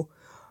people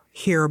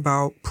hear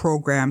about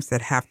programs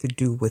that have to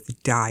do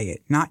with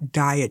diet, not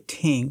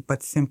dieting,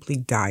 but simply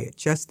diet,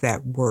 just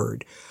that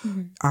word.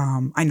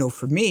 Mm-hmm. I know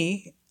for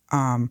me,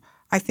 I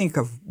think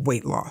of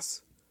weight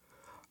loss.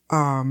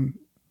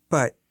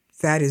 But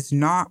that is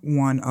not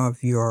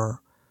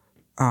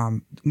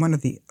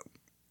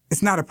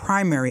it's not a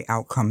primary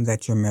outcome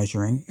that you're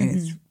measuring.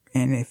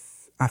 And if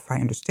I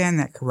understand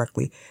that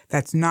correctly,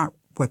 that's not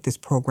what this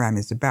program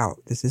is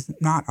about. This is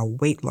not a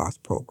weight loss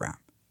program,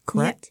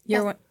 correct?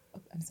 Yeah,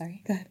 I'm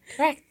sorry, go ahead.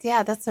 Correct.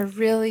 Yeah, that's a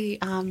really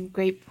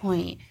great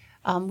point.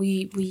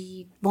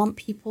 We want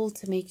people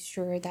to make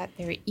sure that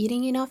they're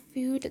eating enough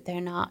food, they're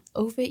not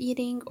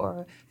overeating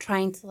or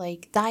trying to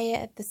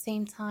diet at the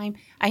same time.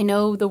 I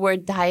know the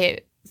word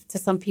diet to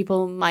some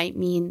people might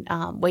mean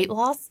weight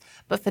loss,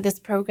 but for this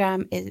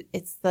program,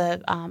 it's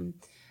the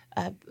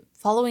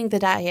following the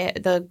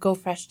diet, the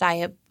GoFresh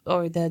diet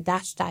or the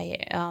DASH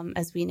diet,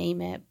 as we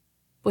name it,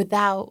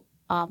 without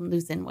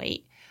losing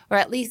weight, or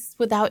at least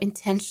without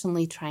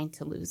intentionally trying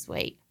to lose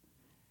weight.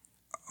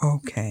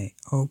 Okay.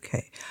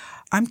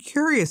 I'm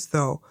curious,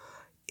 though,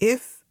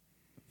 if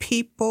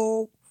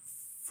people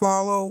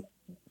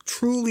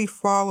truly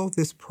follow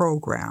this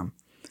program,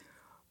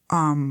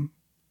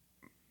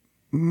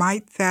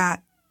 might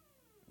that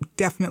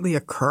definitely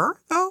occur,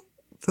 though?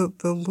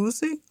 The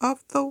losing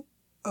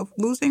of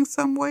losing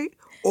some weight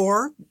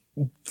or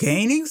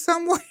gaining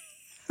some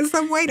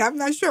weight? I'm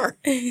not sure.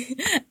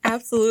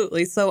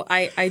 Absolutely. So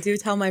I do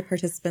tell my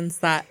participants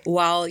that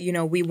while,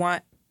 we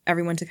want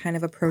everyone to kind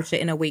of approach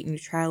it in a weight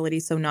neutrality,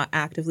 so not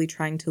actively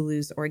trying to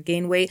lose or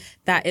gain weight,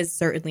 that is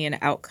certainly an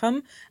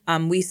outcome.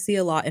 We see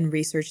a lot in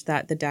research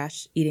that the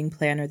DASH eating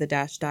plan or the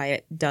DASH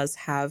diet does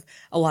have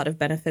a lot of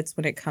benefits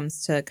when it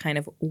comes to kind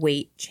of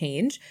weight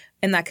change.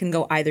 And that can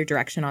go either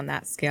direction on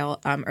that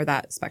scale, or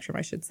that spectrum,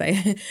 I should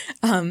say.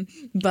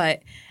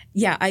 But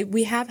yeah,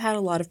 we have had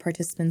a lot of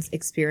participants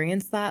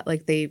experience that.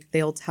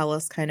 They'll tell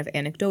us kind of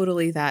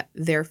anecdotally that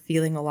they're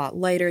feeling a lot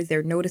lighter.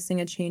 They're noticing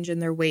a change in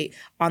their weight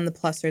on the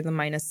plus or the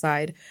minus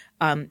side.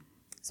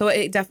 So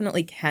it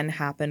definitely can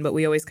happen, but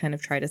we always kind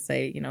of try to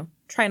say,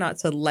 try not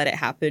to let it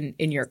happen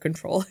in your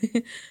control.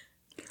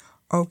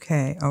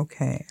 Okay.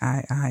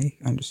 I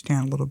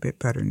understand a little bit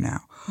better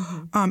now.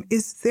 Mm-hmm.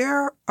 Is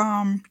there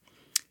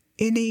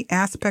any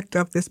aspect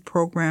of this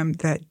program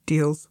that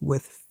deals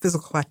with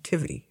physical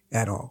activity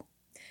at all?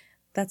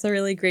 That's a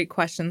really great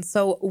question.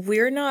 So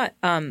we're not,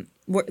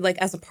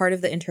 as a part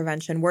of the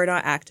intervention, we're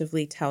not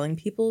actively telling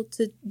people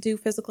to do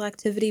physical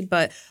activity,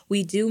 but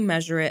we do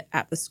measure it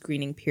at the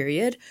screening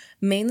period,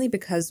 mainly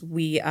because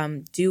we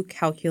do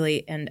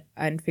calculate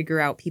and figure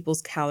out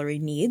people's calorie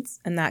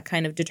needs, and that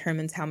kind of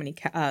determines how many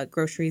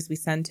groceries we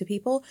send to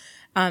people.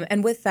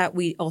 And with that,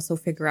 we also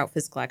figure out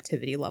physical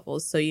activity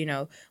levels. So,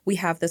 we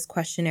have this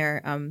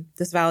questionnaire,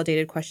 this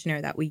validated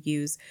questionnaire that we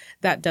use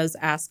that does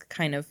ask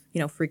kind of,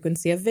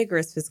 frequency of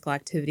vigorous physical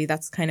activity.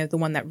 That's kind of the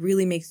one that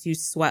really makes you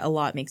sweat a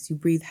lot, makes you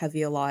breathe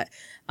heavy a lot.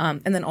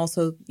 And then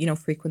also,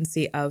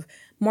 frequency of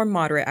more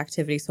moderate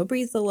activity. So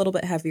breathe a little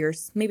bit heavier,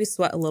 maybe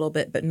sweat a little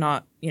bit, but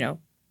not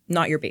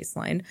not your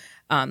baseline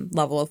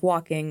level of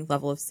walking,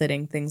 level of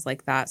sitting, things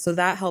like that. So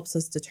that helps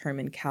us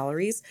determine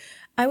calories.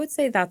 I would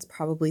say that's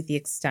probably the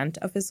extent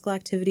of physical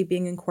activity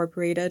being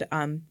incorporated.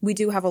 We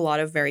do have a lot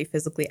of very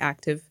physically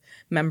active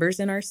members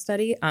in our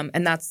study,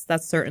 and that's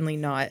certainly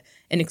not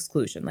an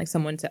exclusion. Like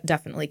someone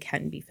definitely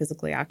can be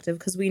physically active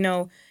because we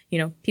know,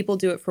 people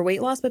do it for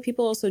weight loss, but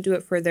people also do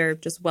it for their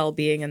just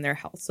well-being and their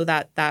health. So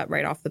that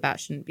right off the bat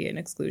shouldn't be an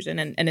exclusion,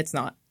 and it's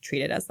not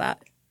treated as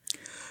that.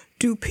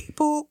 Do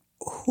people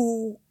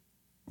who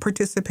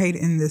participate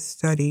in this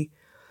study,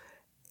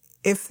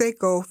 if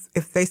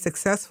they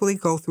successfully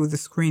go through the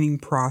screening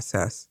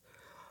process,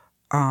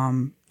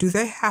 do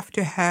they have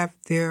to have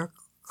their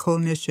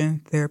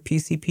clinician, their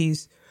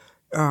PCPs,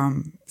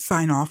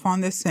 sign off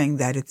on this, saying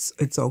that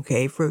it's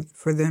okay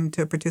for them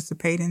to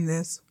participate in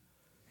this?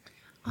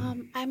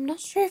 I'm not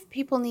sure if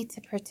people need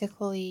to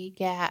particularly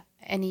get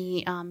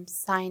any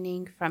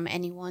signing from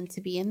anyone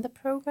to be in the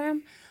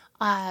program.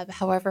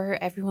 However,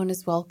 everyone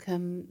is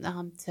welcome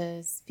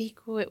to speak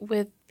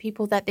with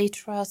people that they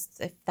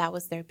trust, if that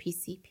was their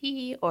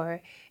PCP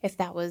or if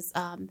that was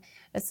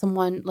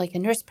someone like a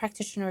nurse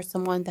practitioner or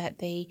someone that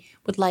they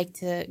would like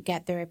to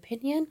get their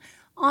opinion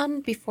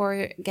on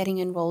before getting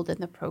enrolled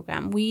in the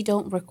program. We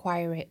don't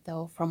require it,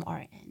 though, from our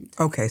end.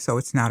 Okay, so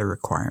it's not a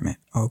requirement.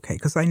 Okay,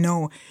 because I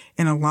know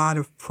in a lot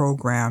of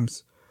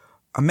programs,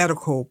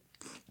 medical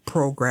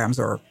programs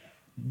or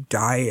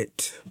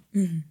diet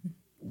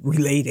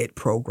related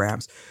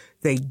programs,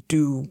 they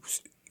do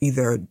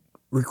either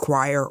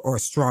require or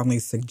strongly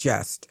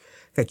suggest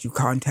that you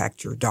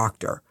contact your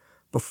doctor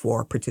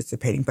before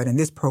participating. But in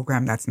this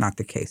program, that's not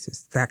the case.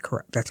 Is that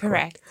correct? That's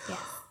correct. Yes.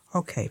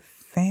 Okay,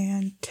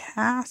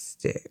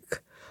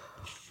 fantastic.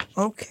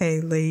 Okay,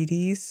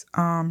 ladies.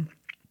 Let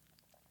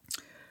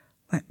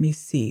me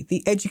see.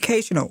 The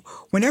educational.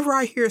 Whenever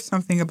I hear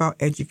something about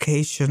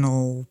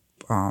educational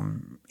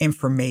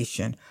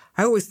information,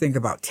 I always think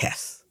about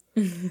tests.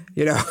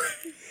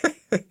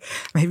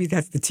 Maybe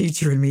that's the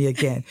teacher in me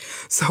again.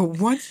 So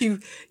once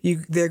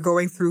they're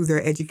going through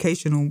their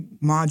educational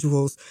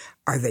modules,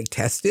 are they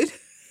tested?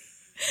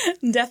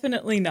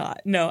 Definitely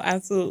not. No,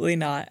 absolutely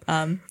not.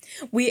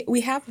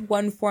 We have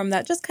one form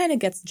that just kind of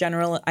gets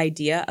general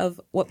idea of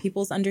what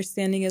people's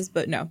understanding is,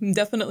 but no,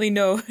 definitely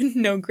no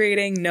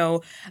grading,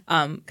 no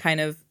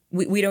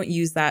we don't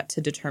use that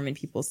to determine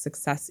people's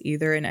success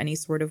either in any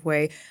sort of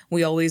way.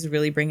 We always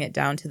really bring it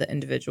down to the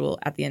individual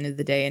at the end of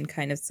the day and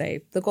kind of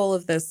say the goal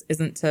of this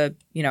isn't to,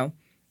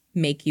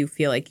 make you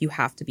feel like you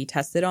have to be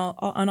tested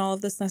on all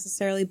of this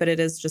necessarily, but it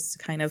is just to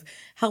kind of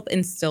help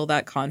instill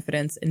that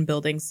confidence in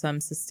building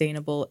some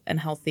sustainable and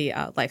healthy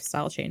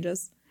lifestyle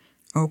changes.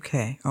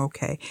 Okay.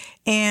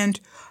 And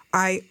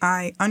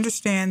I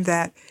understand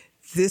that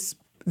this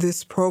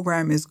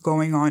program is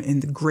going on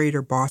in the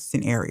greater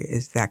Boston area.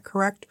 Is that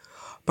correct?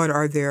 But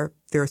there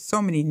are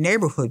so many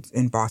neighborhoods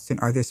in Boston.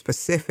 Are there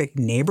specific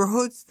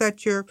neighborhoods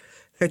that you're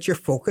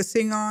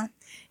focusing on?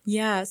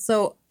 Yeah,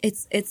 so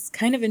it's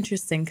kind of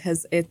interesting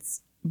because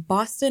it's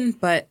Boston,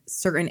 but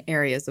certain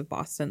areas of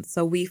Boston.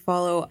 So we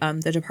follow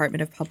the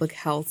Department of Public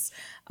Health's.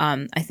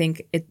 I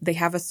think they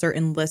have a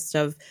certain list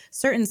of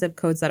certain zip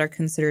codes that are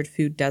considered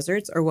food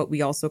deserts, or what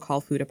we also call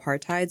food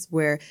apartheids,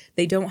 where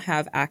they don't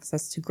have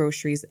access to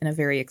groceries in a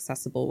very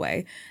accessible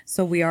way.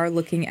 So we are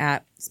looking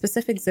at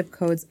specific zip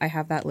codes. I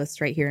have that list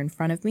right here in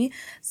front of me.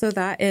 So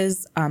that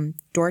is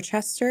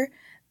Dorchester,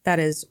 that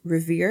is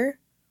Revere,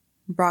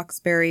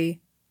 Roxbury,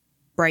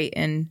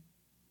 Brighton,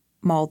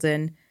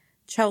 Malden,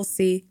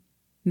 Chelsea,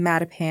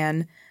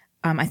 Mattapan,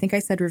 I think I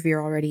said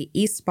Revere already,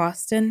 East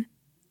Boston,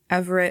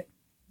 Everett,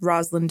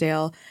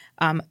 Roslindale,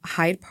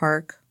 Hyde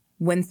Park,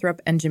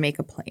 Winthrop, and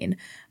Jamaica Plain.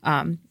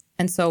 And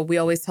so we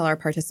always tell our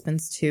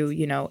participants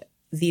to,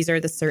 these are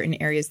the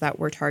certain areas that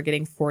we're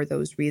targeting for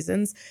those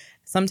reasons.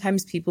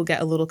 Sometimes people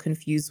get a little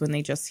confused when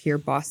they just hear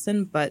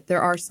Boston, but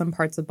there are some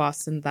parts of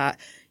Boston that,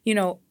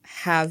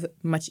 have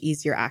much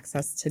easier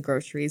access to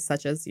groceries,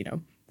 such as,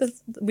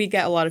 we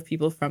get a lot of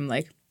people from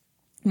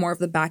more of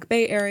the Back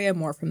Bay area,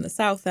 more from the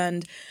South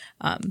End.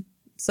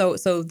 So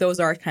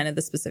those are kind of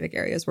the specific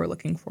areas we're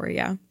looking for.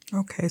 Yeah.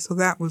 Okay. So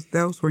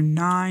those were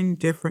 9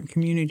 different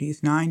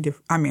communities,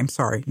 12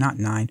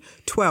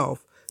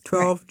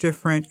 right.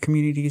 Different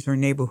communities or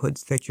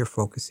neighborhoods that you're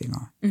focusing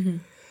on. Mm-hmm.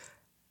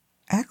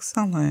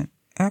 Excellent.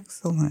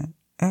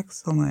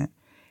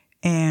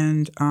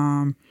 And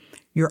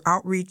your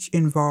outreach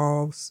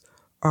involves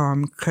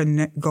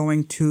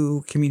going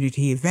to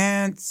community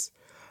events,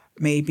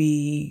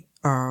 maybe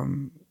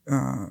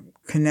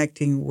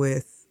connecting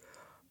with,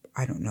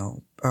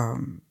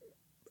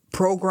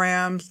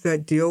 programs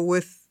that deal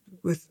with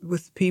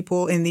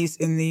people in these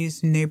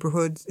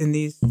neighborhoods,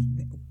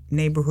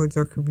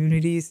 or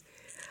communities.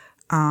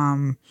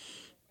 And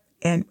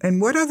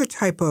what other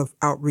type of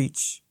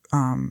outreach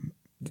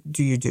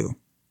do you do?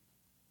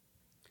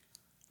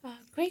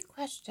 Great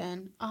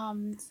question.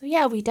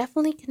 We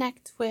definitely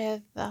connect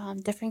with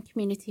different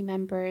community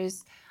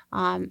members,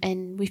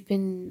 and we've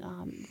been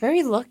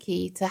very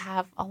lucky to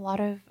have a lot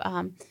of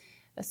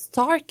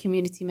star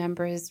community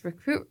members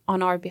recruit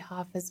on our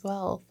behalf as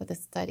well for the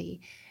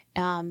study.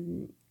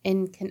 and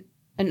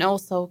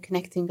also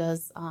connecting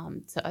us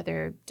to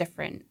other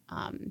different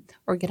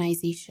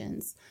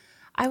organizations.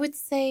 I would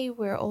say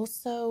we're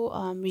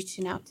also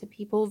reaching out to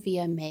people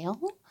via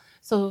mail.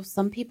 So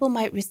some people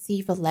might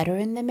receive a letter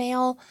in the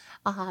mail.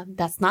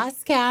 That's not a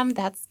scam.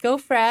 That's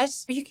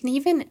GoFresh. You can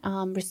even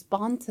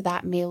respond to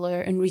that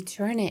mailer and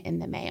return it in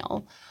the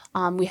mail.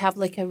 We have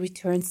like a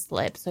return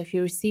slip. So if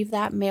you receive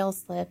that mail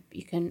slip,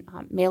 you can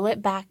mail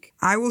it back.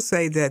 I will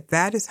say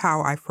that is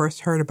how I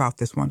first heard about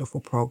this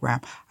wonderful program.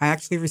 I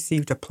actually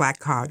received a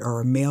placard or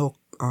a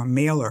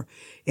mailer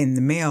in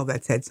the mail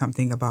that said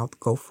something about the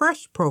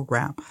GoFresh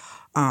program.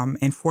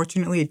 And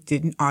fortunately, it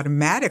didn't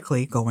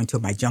automatically go into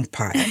my junk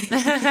pile.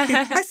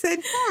 I said,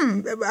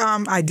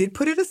 I did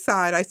put it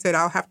aside. I said,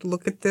 I'll have to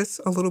look at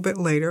this a little bit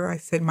later. I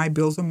said, my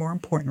bills are more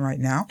important right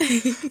now.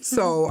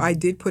 So I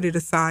did put it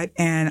aside.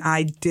 And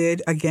I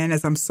did, again,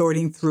 as I'm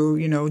sorting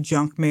through,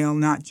 junk mail,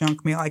 not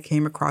junk mail, I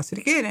came across it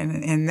again.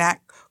 And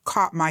that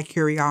caught my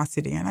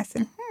curiosity. And I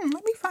said,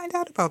 let me find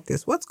out about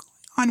this. What's going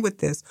on with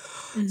this?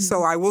 Mm-hmm.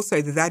 So I will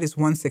say that is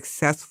one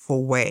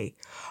successful way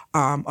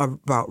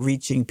about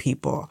reaching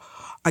people.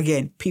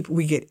 Again,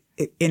 we get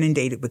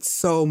inundated with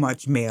so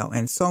much mail,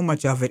 and so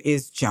much of it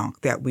is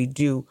junk that we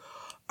do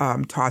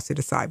toss it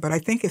aside. But I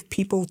think if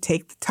people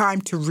take the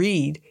time to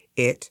read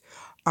it,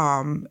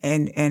 and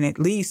at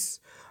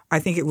least I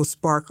think it will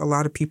spark a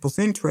lot of people's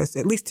interest,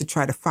 at least to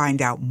try to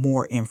find out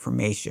more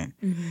information,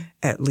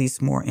 at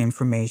least more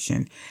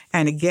information.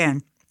 And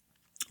again,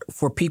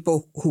 for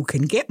people who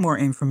can get more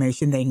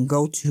information, they can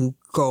go to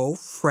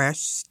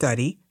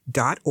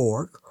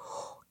GoFreshStudy.org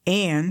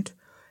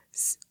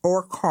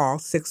or call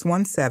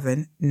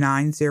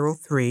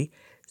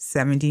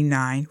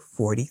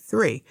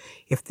 617-903-7943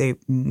 if they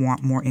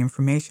want more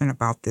information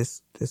about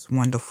this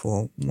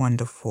wonderful,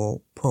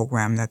 wonderful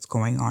program that's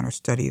going on or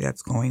study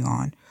that's going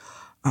on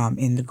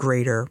in the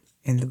greater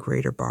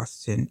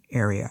Boston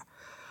area.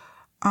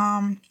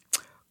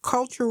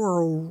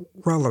 Cultural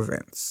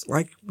relevance,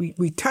 like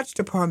we touched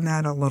upon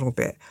that a little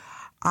bit.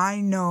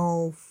 I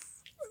know,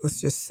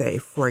 let's just say,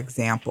 for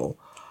example,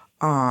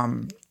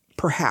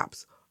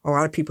 perhaps a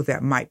lot of people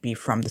that might be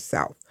from the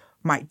South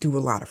might do a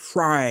lot of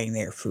frying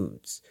their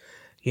foods.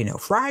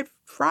 Fried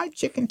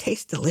chicken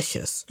tastes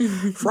delicious.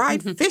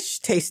 Fried fish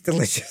tastes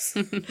delicious,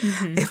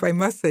 if I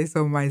must say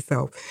so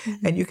myself.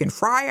 And you can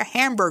fry a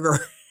hamburger.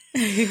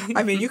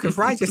 I mean, you can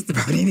fry just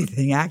about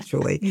anything,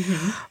 actually.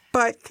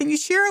 But can you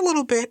share a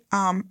little bit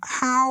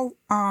how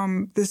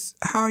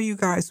you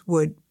guys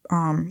would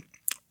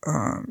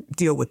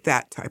deal with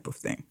that type of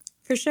thing?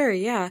 For sure,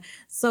 yeah.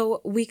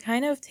 So we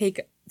kind of take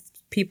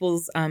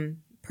people's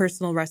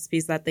personal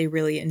recipes that they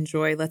really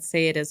enjoy. Let's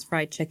say it is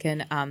fried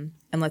chicken, and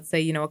let's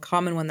say, a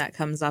common one that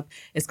comes up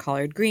is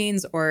collard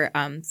greens, or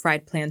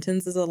fried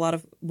plantains is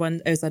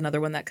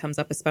another one that comes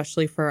up,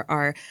 especially for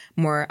our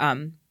more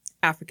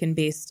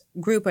African-based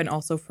group, and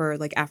also for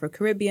like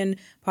Afro-Caribbean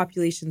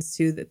populations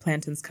too. The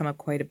plantains come up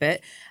quite a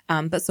bit.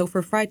 But so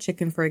for fried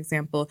chicken, for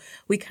example,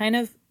 we kind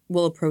of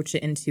will approach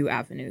it in two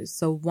avenues.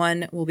 So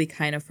one will be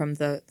kind of from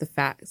the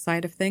fat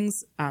side of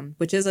things,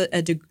 which is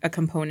a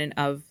component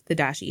of the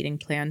DASH eating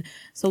plan.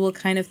 So we'll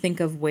kind of think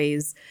of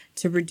ways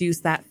to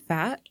reduce that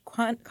fat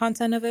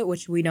content of it,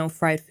 which we know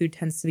fried food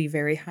tends to be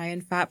very high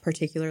in fat,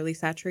 particularly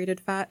saturated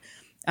fat.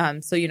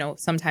 So,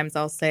 sometimes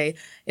I'll say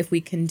if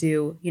we can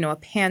do, a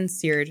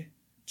pan-seared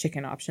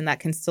chicken option that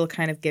can still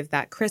kind of give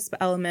that crisp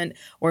element,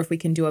 or if we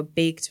can do a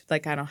baked,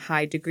 like on a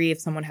high degree, if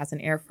someone has an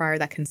air fryer,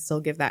 that can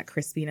still give that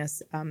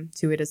crispiness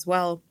to it as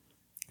well.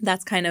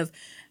 That's kind of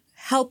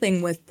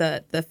helping with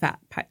the fat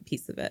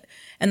piece of it.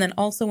 And then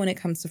also when it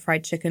comes to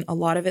fried chicken, a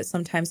lot of it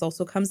sometimes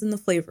also comes in the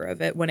flavor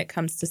of it when it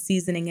comes to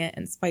seasoning it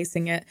and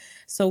spicing it.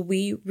 So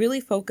we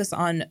really focus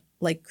on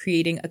like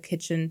creating a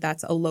kitchen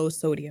that's a low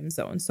sodium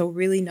zone. So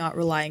really not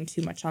relying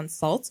too much on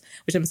salt,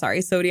 which I'm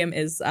sorry, sodium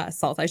is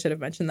salt. I should have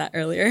mentioned that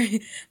earlier.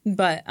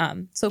 But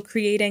so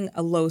creating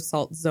a low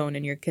salt zone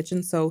in your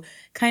kitchen. So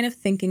kind of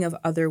thinking of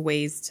other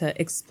ways to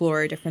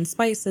explore different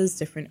spices,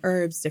 different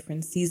herbs,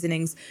 different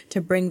seasonings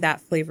to bring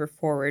that flavor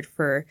forward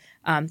for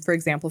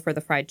example, for the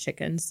fried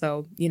chicken.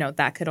 So,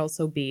 that could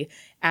also be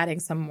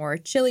adding some more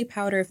chili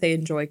powder if they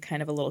enjoy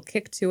kind of a little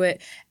kick to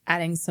it,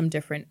 adding some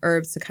different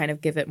herbs to kind of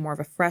give it more of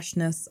a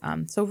freshness.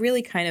 So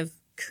really kind of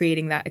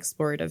creating that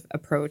explorative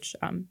approach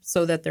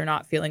so that they're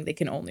not feeling they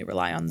can only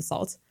rely on the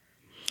salt.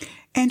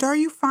 And are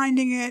you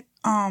finding it,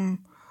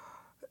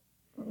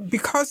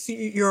 because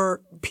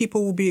your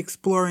people will be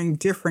exploring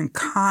different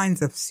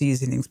kinds of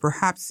seasonings,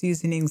 perhaps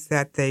seasonings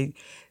that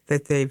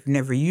they've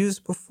never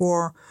used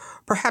before,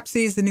 perhaps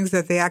seasonings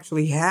that they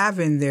actually have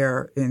in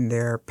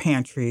their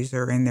pantries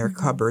or in their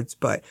cupboards,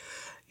 but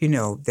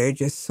they're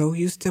just so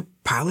used to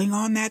piling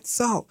on that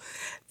salt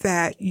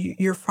that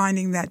you're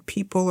finding that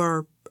people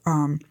are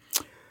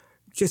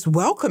just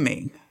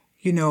welcoming,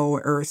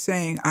 or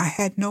saying, I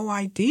had no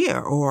idea,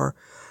 or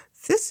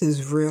this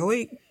is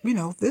really,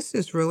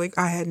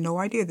 I had no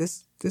idea.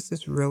 This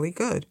is really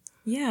good.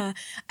 Yeah,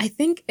 I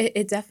think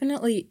it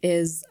definitely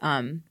is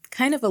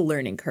kind of a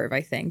learning curve,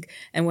 I think.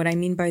 And what I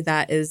mean by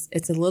that is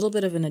it's a little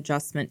bit of an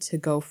adjustment to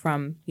go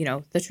from,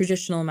 the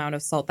traditional amount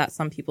of salt that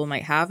some people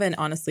might have. And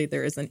honestly,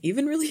 there isn't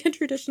even really a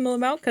traditional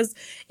amount because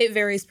it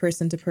varies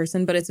person to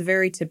person, but it's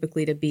very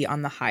typically to be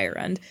on the higher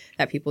end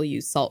that people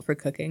use salt for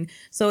cooking.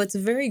 So it's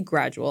very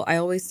gradual. I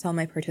always tell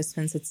my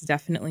participants it's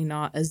definitely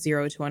not a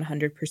 0 to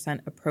 100%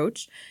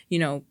 approach.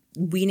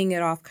 Weaning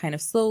it off kind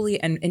of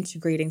slowly and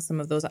integrating some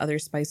of those other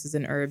spices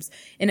and herbs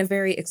in a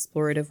very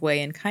explorative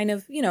way and kind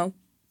of,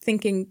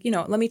 thinking,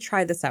 let me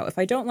try this out. If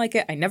I don't like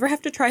it, I never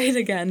have to try it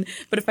again.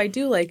 But if I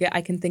do like it,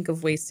 I can think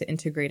of ways to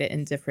integrate it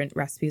in different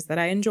recipes that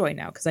I enjoy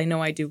now because I know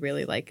I do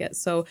really like it.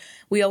 So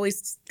we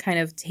always kind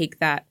of take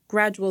that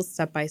gradual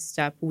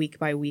step-by-step,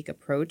 week-by-week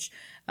approach.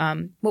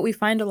 What we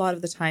find a lot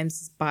of the times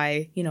is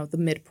by, the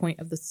midpoint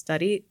of the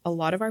study, a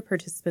lot of our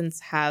participants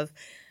have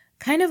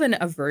kind of an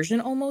aversion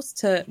almost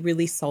to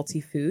really salty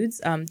foods,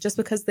 just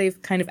because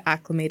they've kind of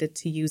acclimated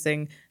to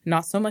using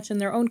not so much in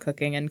their own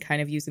cooking and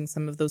kind of using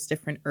some of those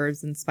different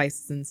herbs and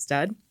spices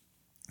instead.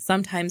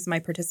 Sometimes my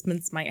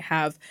participants might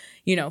have,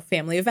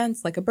 family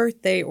events like a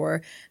birthday,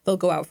 or they'll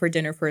go out for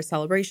dinner for a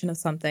celebration of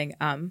something,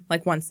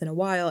 like once in a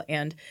while.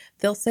 And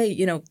they'll say,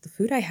 the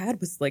food I had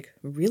was like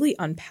really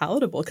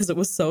unpalatable because it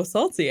was so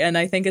salty. And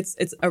I think it's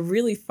a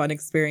really fun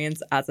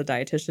experience as a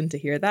dietitian to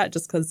hear that,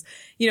 just because,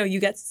 you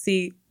get to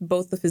see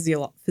both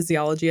the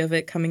physiology of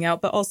it coming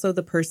out, but also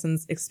the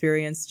person's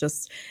experience.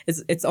 Just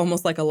it's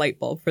almost like a light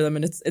bulb for them.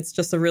 And it's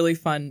just a really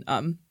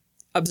fun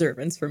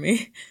observance for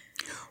me.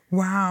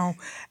 Wow.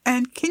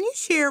 And can you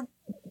share,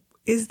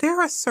 is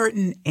there a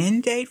certain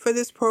end date for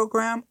this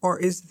program, or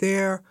is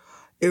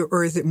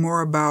it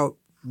more about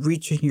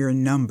reaching your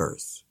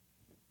numbers?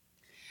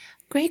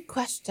 Great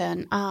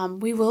question.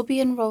 We will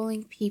be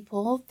enrolling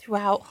people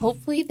throughout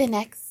hopefully the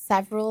next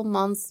several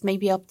months,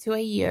 maybe up to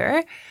a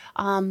year.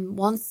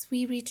 Once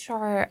we reach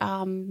our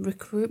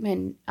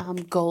recruitment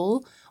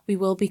goal, we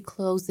will be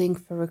closing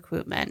for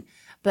recruitment.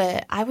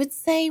 But I would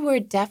say we're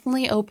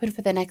definitely open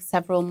for the next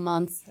several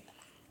months.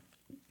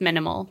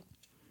 Minimal.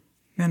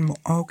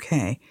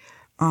 Okay.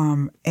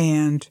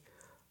 And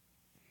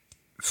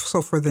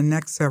so for the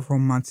next several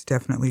months,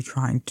 definitely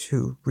trying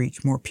to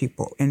reach more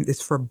people. And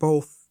it's for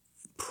both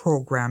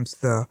programs,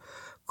 the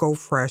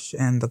GoFresh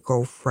and the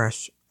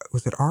GoFresh,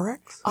 was it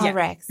RX?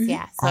 RX,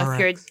 yeah. So RX. If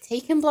you're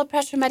taking blood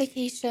pressure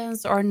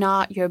medications or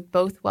not, you're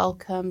both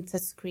welcome to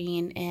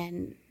screen.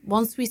 And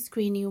once we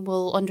screen you,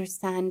 we'll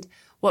understand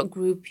what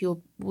group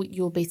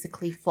you'll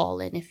basically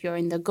fall in, if you're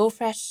in the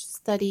GoFresh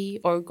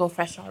study or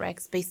GoFresh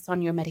RX based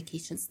on your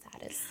medication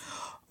status.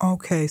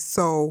 Okay,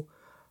 so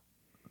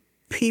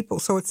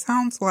it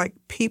sounds like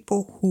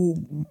people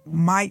who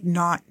might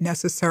not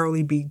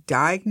necessarily be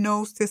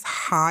diagnosed as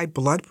high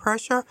blood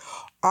pressure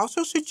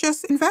also should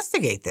just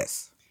investigate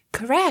this.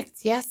 Correct.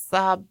 Yes.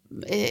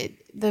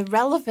 The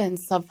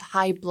relevance of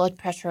high blood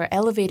pressure,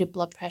 elevated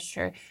blood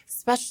pressure,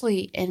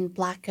 especially in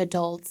Black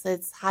adults,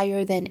 it's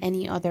higher than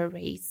any other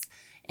race.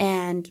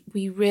 And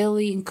we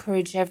really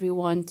encourage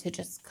everyone to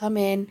just come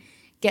in,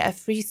 get a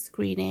free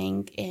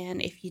screening.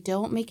 And if you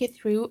don't make it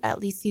through, at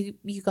least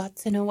you got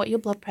to know what your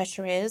blood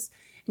pressure is,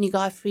 and you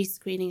got a free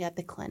screening at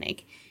the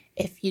clinic.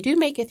 If you do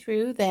make it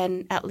through,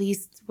 then at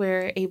least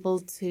we're able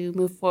to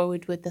move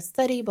forward with the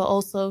study, but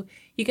also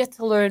you get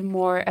to learn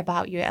more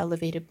about your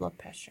elevated blood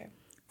pressure.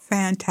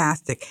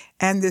 Fantastic.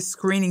 And this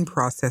screening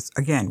process,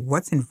 again,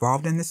 what's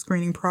involved in the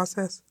screening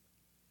process?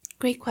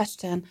 Great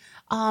question.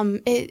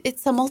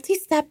 It's a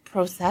multi-step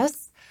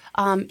process.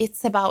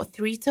 It's about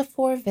 3 to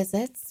 4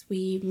 visits.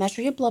 We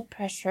measure your blood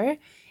pressure.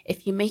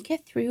 If you make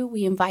it through,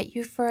 we invite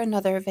you for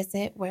another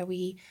visit where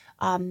we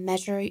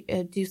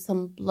do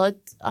some blood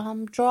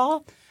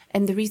draw.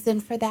 And the reason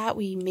for that,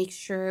 we make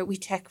sure we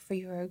check for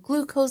your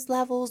glucose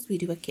levels. We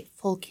do a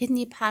full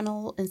kidney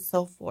panel and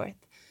so forth.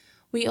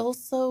 We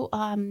also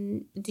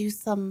do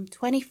some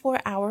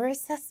 24-hour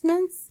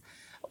assessments.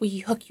 We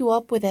hook you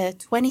up with a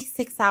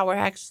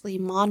 26-hour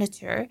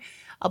monitor,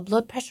 a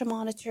blood pressure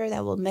monitor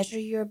that will measure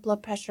your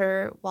blood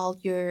pressure while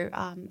you're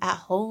at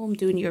home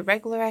doing your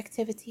regular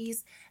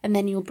activities, and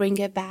then you'll bring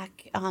it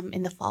back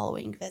in the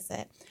following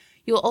visit.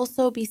 You'll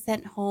also be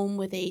sent home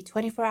with a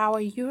 24-hour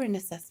urine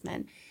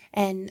assessment,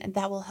 and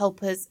that will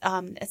help us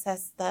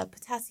assess the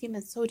potassium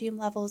and sodium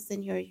levels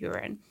in your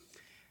urine.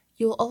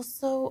 You'll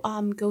also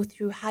go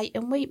through height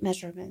and weight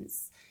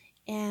measurements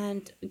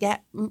and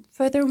get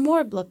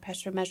furthermore blood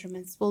pressure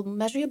measurements. We'll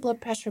measure your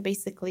blood pressure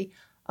basically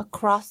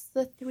across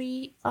the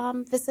 3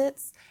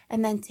 visits,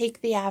 and then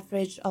take the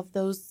average of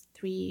those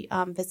 3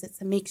 visits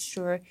and make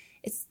sure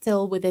it's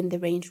still within the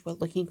range we're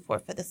looking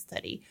for the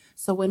study.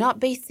 So we're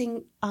not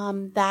basing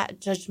that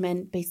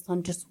judgment based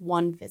on just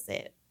 1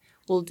 visit.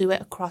 We'll do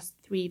it across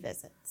 3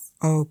 visits.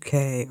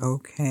 Okay.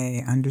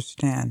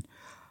 Understand.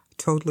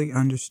 Totally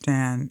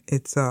understand.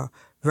 It's a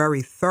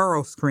very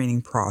thorough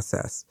screening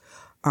process.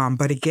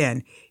 But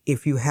again,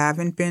 if you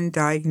haven't been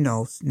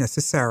diagnosed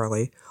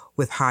necessarily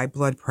with high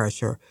blood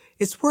pressure,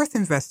 it's worth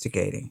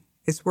investigating.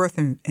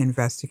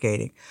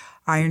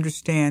 I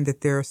understand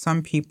that there are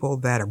some people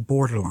that are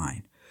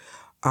borderline.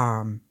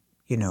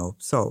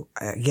 So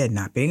again,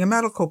 not being a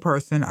medical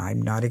person,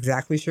 I'm not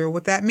exactly sure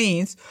what that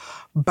means,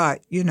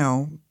 but,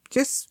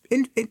 just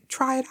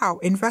try it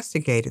out,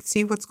 investigate it,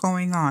 see what's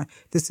going on.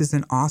 This is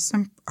an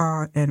awesome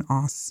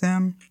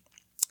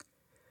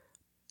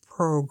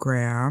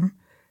program,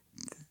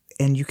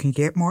 and you can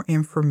get more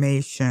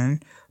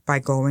information by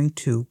going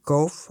to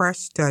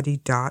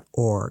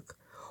GoFreshStudy.org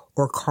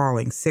or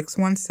calling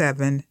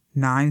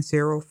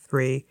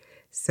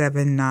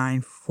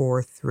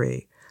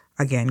 617-903-7943.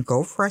 Again,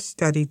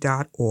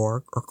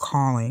 GoFreshStudy.org or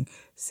calling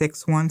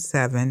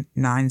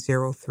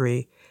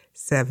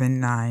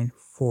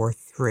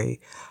 617-903-7943.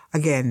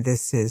 Again,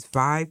 this is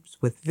Vibes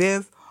with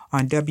Viv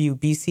on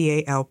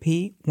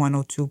WBCA-LP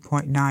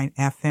 102.9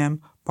 FM,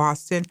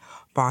 Boston,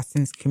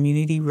 Boston's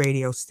community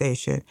radio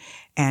station.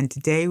 And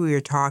today we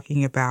are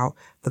talking about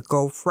the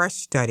GoFresh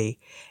study.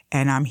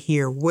 And I'm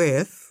here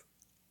with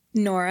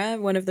Norah,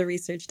 one of the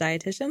research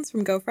dietitians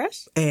from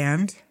GoFresh.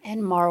 And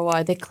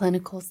Marwa, the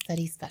clinical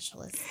study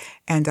specialist.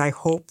 And I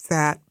hope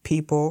that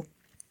people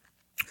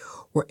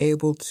were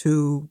able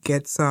to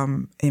get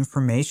some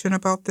information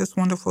about this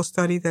wonderful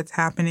study that's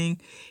happening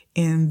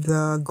in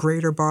the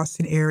greater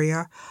Boston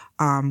area,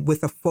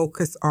 with a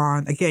focus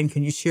on, again,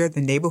 can you share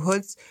the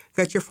neighborhoods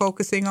that you're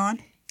focusing on?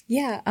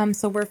 Yeah,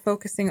 so we're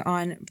focusing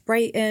on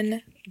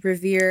Brighton,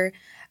 Revere,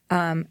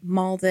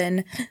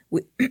 Malden,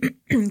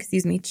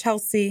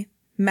 Chelsea,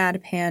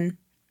 Mattapan,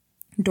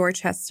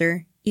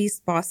 Dorchester,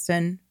 East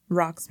Boston,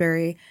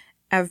 Roxbury,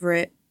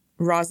 Everett,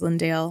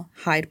 Roslindale,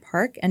 Hyde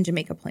Park, and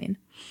Jamaica Plain.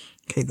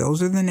 Okay,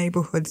 those are the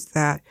neighborhoods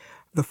that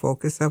the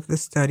focus of the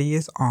study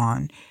is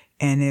on.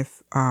 And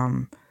if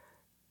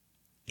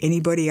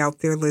anybody out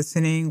there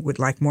listening would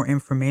like more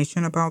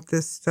information about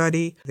this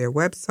study, their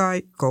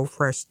website,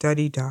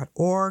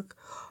 gofreshstudy.org,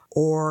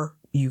 or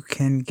you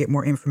can get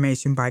more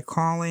information by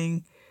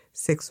calling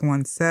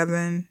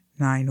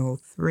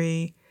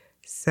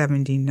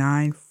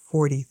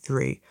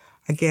 617-903-7943.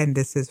 Again,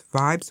 this is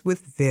Vibes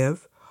with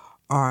Viv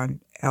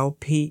on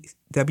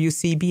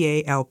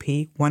WCBA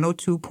LP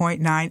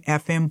 102.9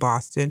 FM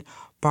Boston,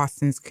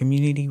 Boston's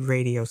community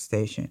radio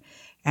station.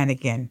 And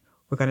again,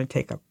 we're going to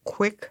take a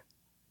quick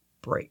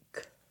break.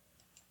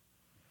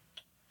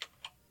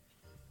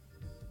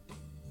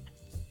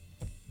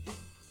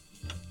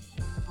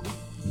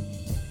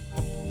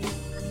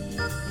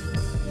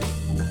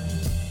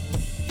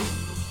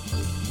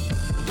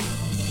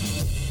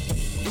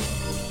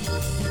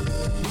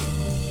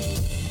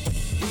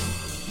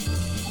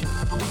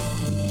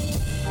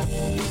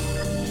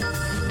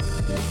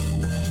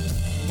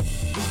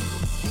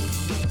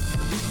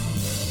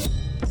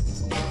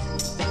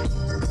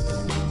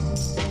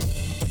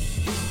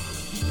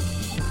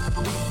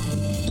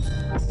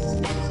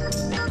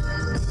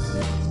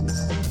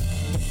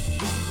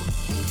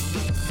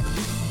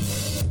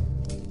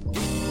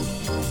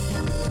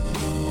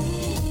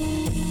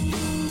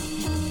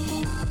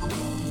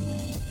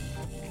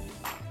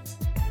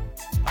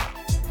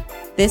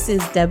 This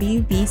is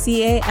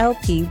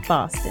WBCA-LP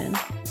Boston,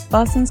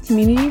 Boston's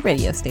community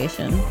radio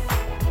station.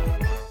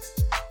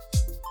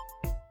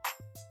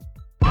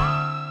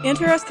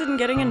 Interested in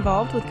getting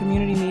involved with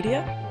community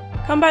media?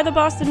 Come by the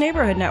Boston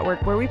Neighborhood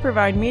Network, where we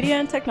provide media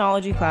and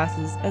technology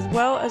classes, as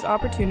well as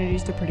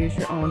opportunities to produce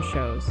your own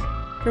shows.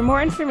 For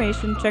more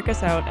information, check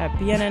us out at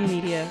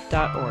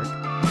bnnmedia.org.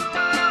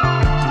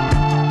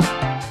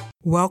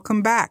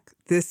 Welcome back.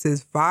 This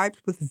is Vibes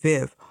with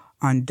Viv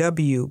on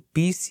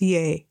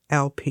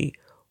WBCA-LP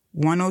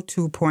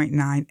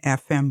 102.9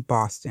 FM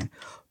Boston,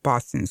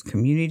 Boston's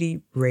community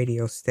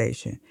radio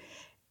station.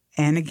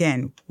 And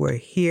again, we're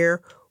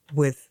here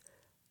with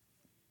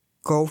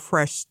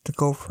GoFresh, the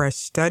GoFresh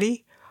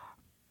study.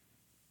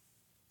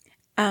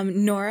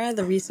 Norah,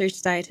 the research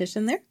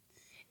dietitian there.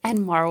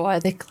 And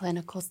Marwa, the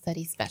clinical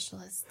study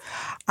specialist.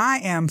 I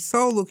am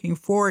so looking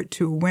forward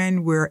to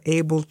when we're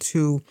able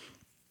to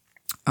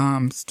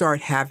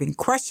start having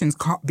questions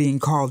being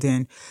called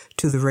in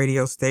to the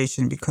radio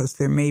station, because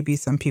there may be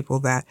some people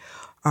that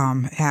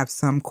have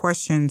some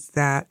questions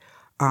that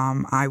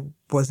I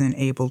wasn't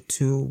able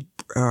to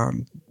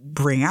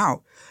bring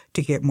out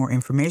to get more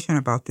information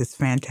about this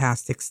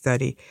fantastic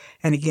study.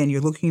 And again,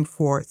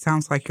 it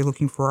sounds like you're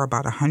looking for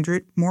about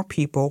 100 more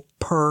people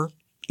per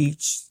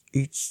each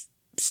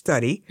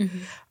study.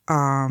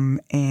 Mm-hmm.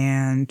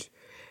 And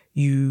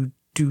you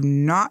do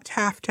not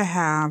have to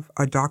have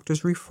a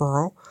doctor's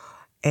referral.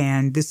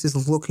 And this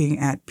is looking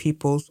at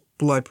people's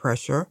blood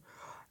pressure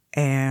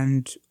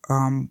and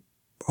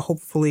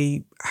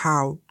hopefully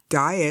how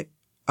diet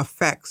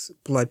affects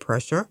blood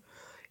pressure,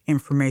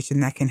 information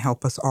that can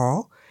help us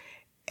all.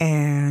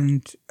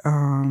 And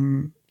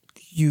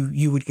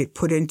you would get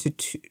put into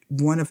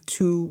one of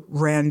two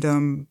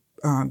random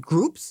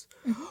groups,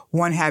 mm-hmm.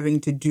 one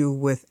having to do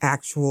with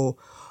actual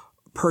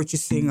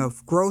purchasing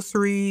of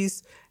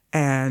groceries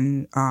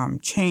and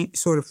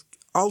sort of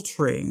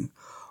altering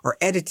or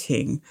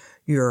editing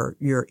your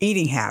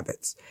eating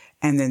habits.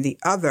 And then the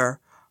other,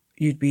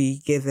 you'd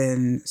be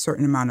given a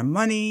certain amount of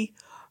money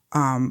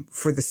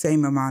for the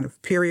same amount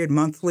of period,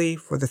 monthly,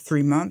 for the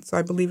 3 months,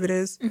 I believe it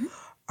is. Mm-hmm.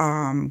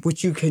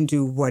 which you can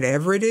do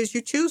whatever it is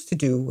you choose to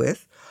do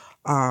with.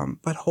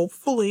 But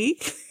hopefully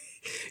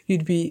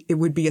it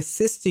would be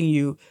assisting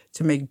you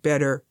to make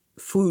better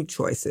food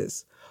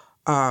choices,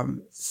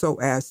 so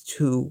as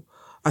to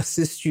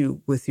assist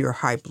you with your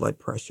high blood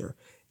pressure.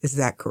 Is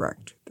that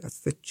correct? That's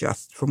the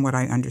gist from what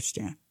I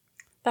understand.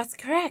 That's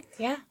correct.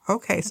 Yeah.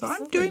 Okay, so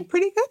Absolutely. I'm doing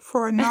pretty good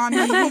for a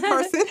non-medical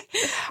person.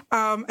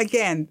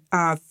 Again,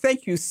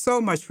 thank you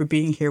so much for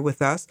being here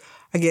with us.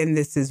 Again,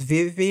 this is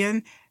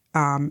Vivian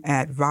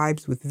at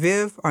Vibes with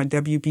Viv on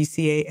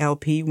WBCA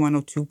LP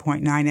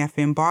 102.9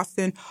 FM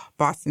Boston,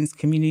 Boston's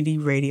community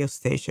radio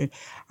station.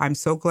 I'm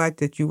so glad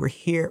that you were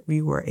here.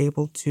 We were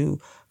able to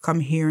come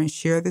here and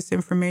share this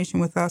information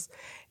with us.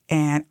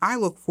 And I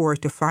look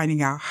forward to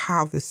finding out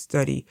how this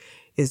study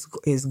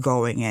is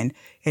going,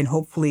 and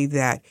hopefully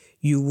that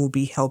you will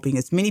be helping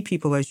as many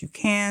people as you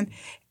can,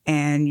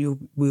 and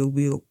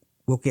we'll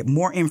get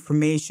more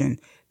information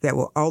that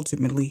will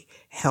ultimately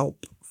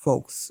help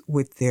folks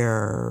with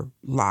their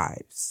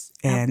lives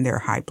and their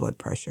high blood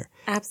pressure.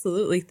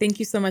 Absolutely. Thank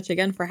you so much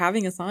again for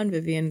having us on,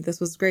 Vivian.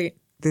 This was great.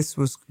 This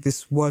was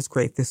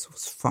great. This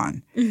was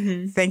fun.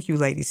 Mm-hmm. Thank you,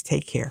 ladies.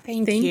 Take care.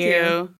 Thank you.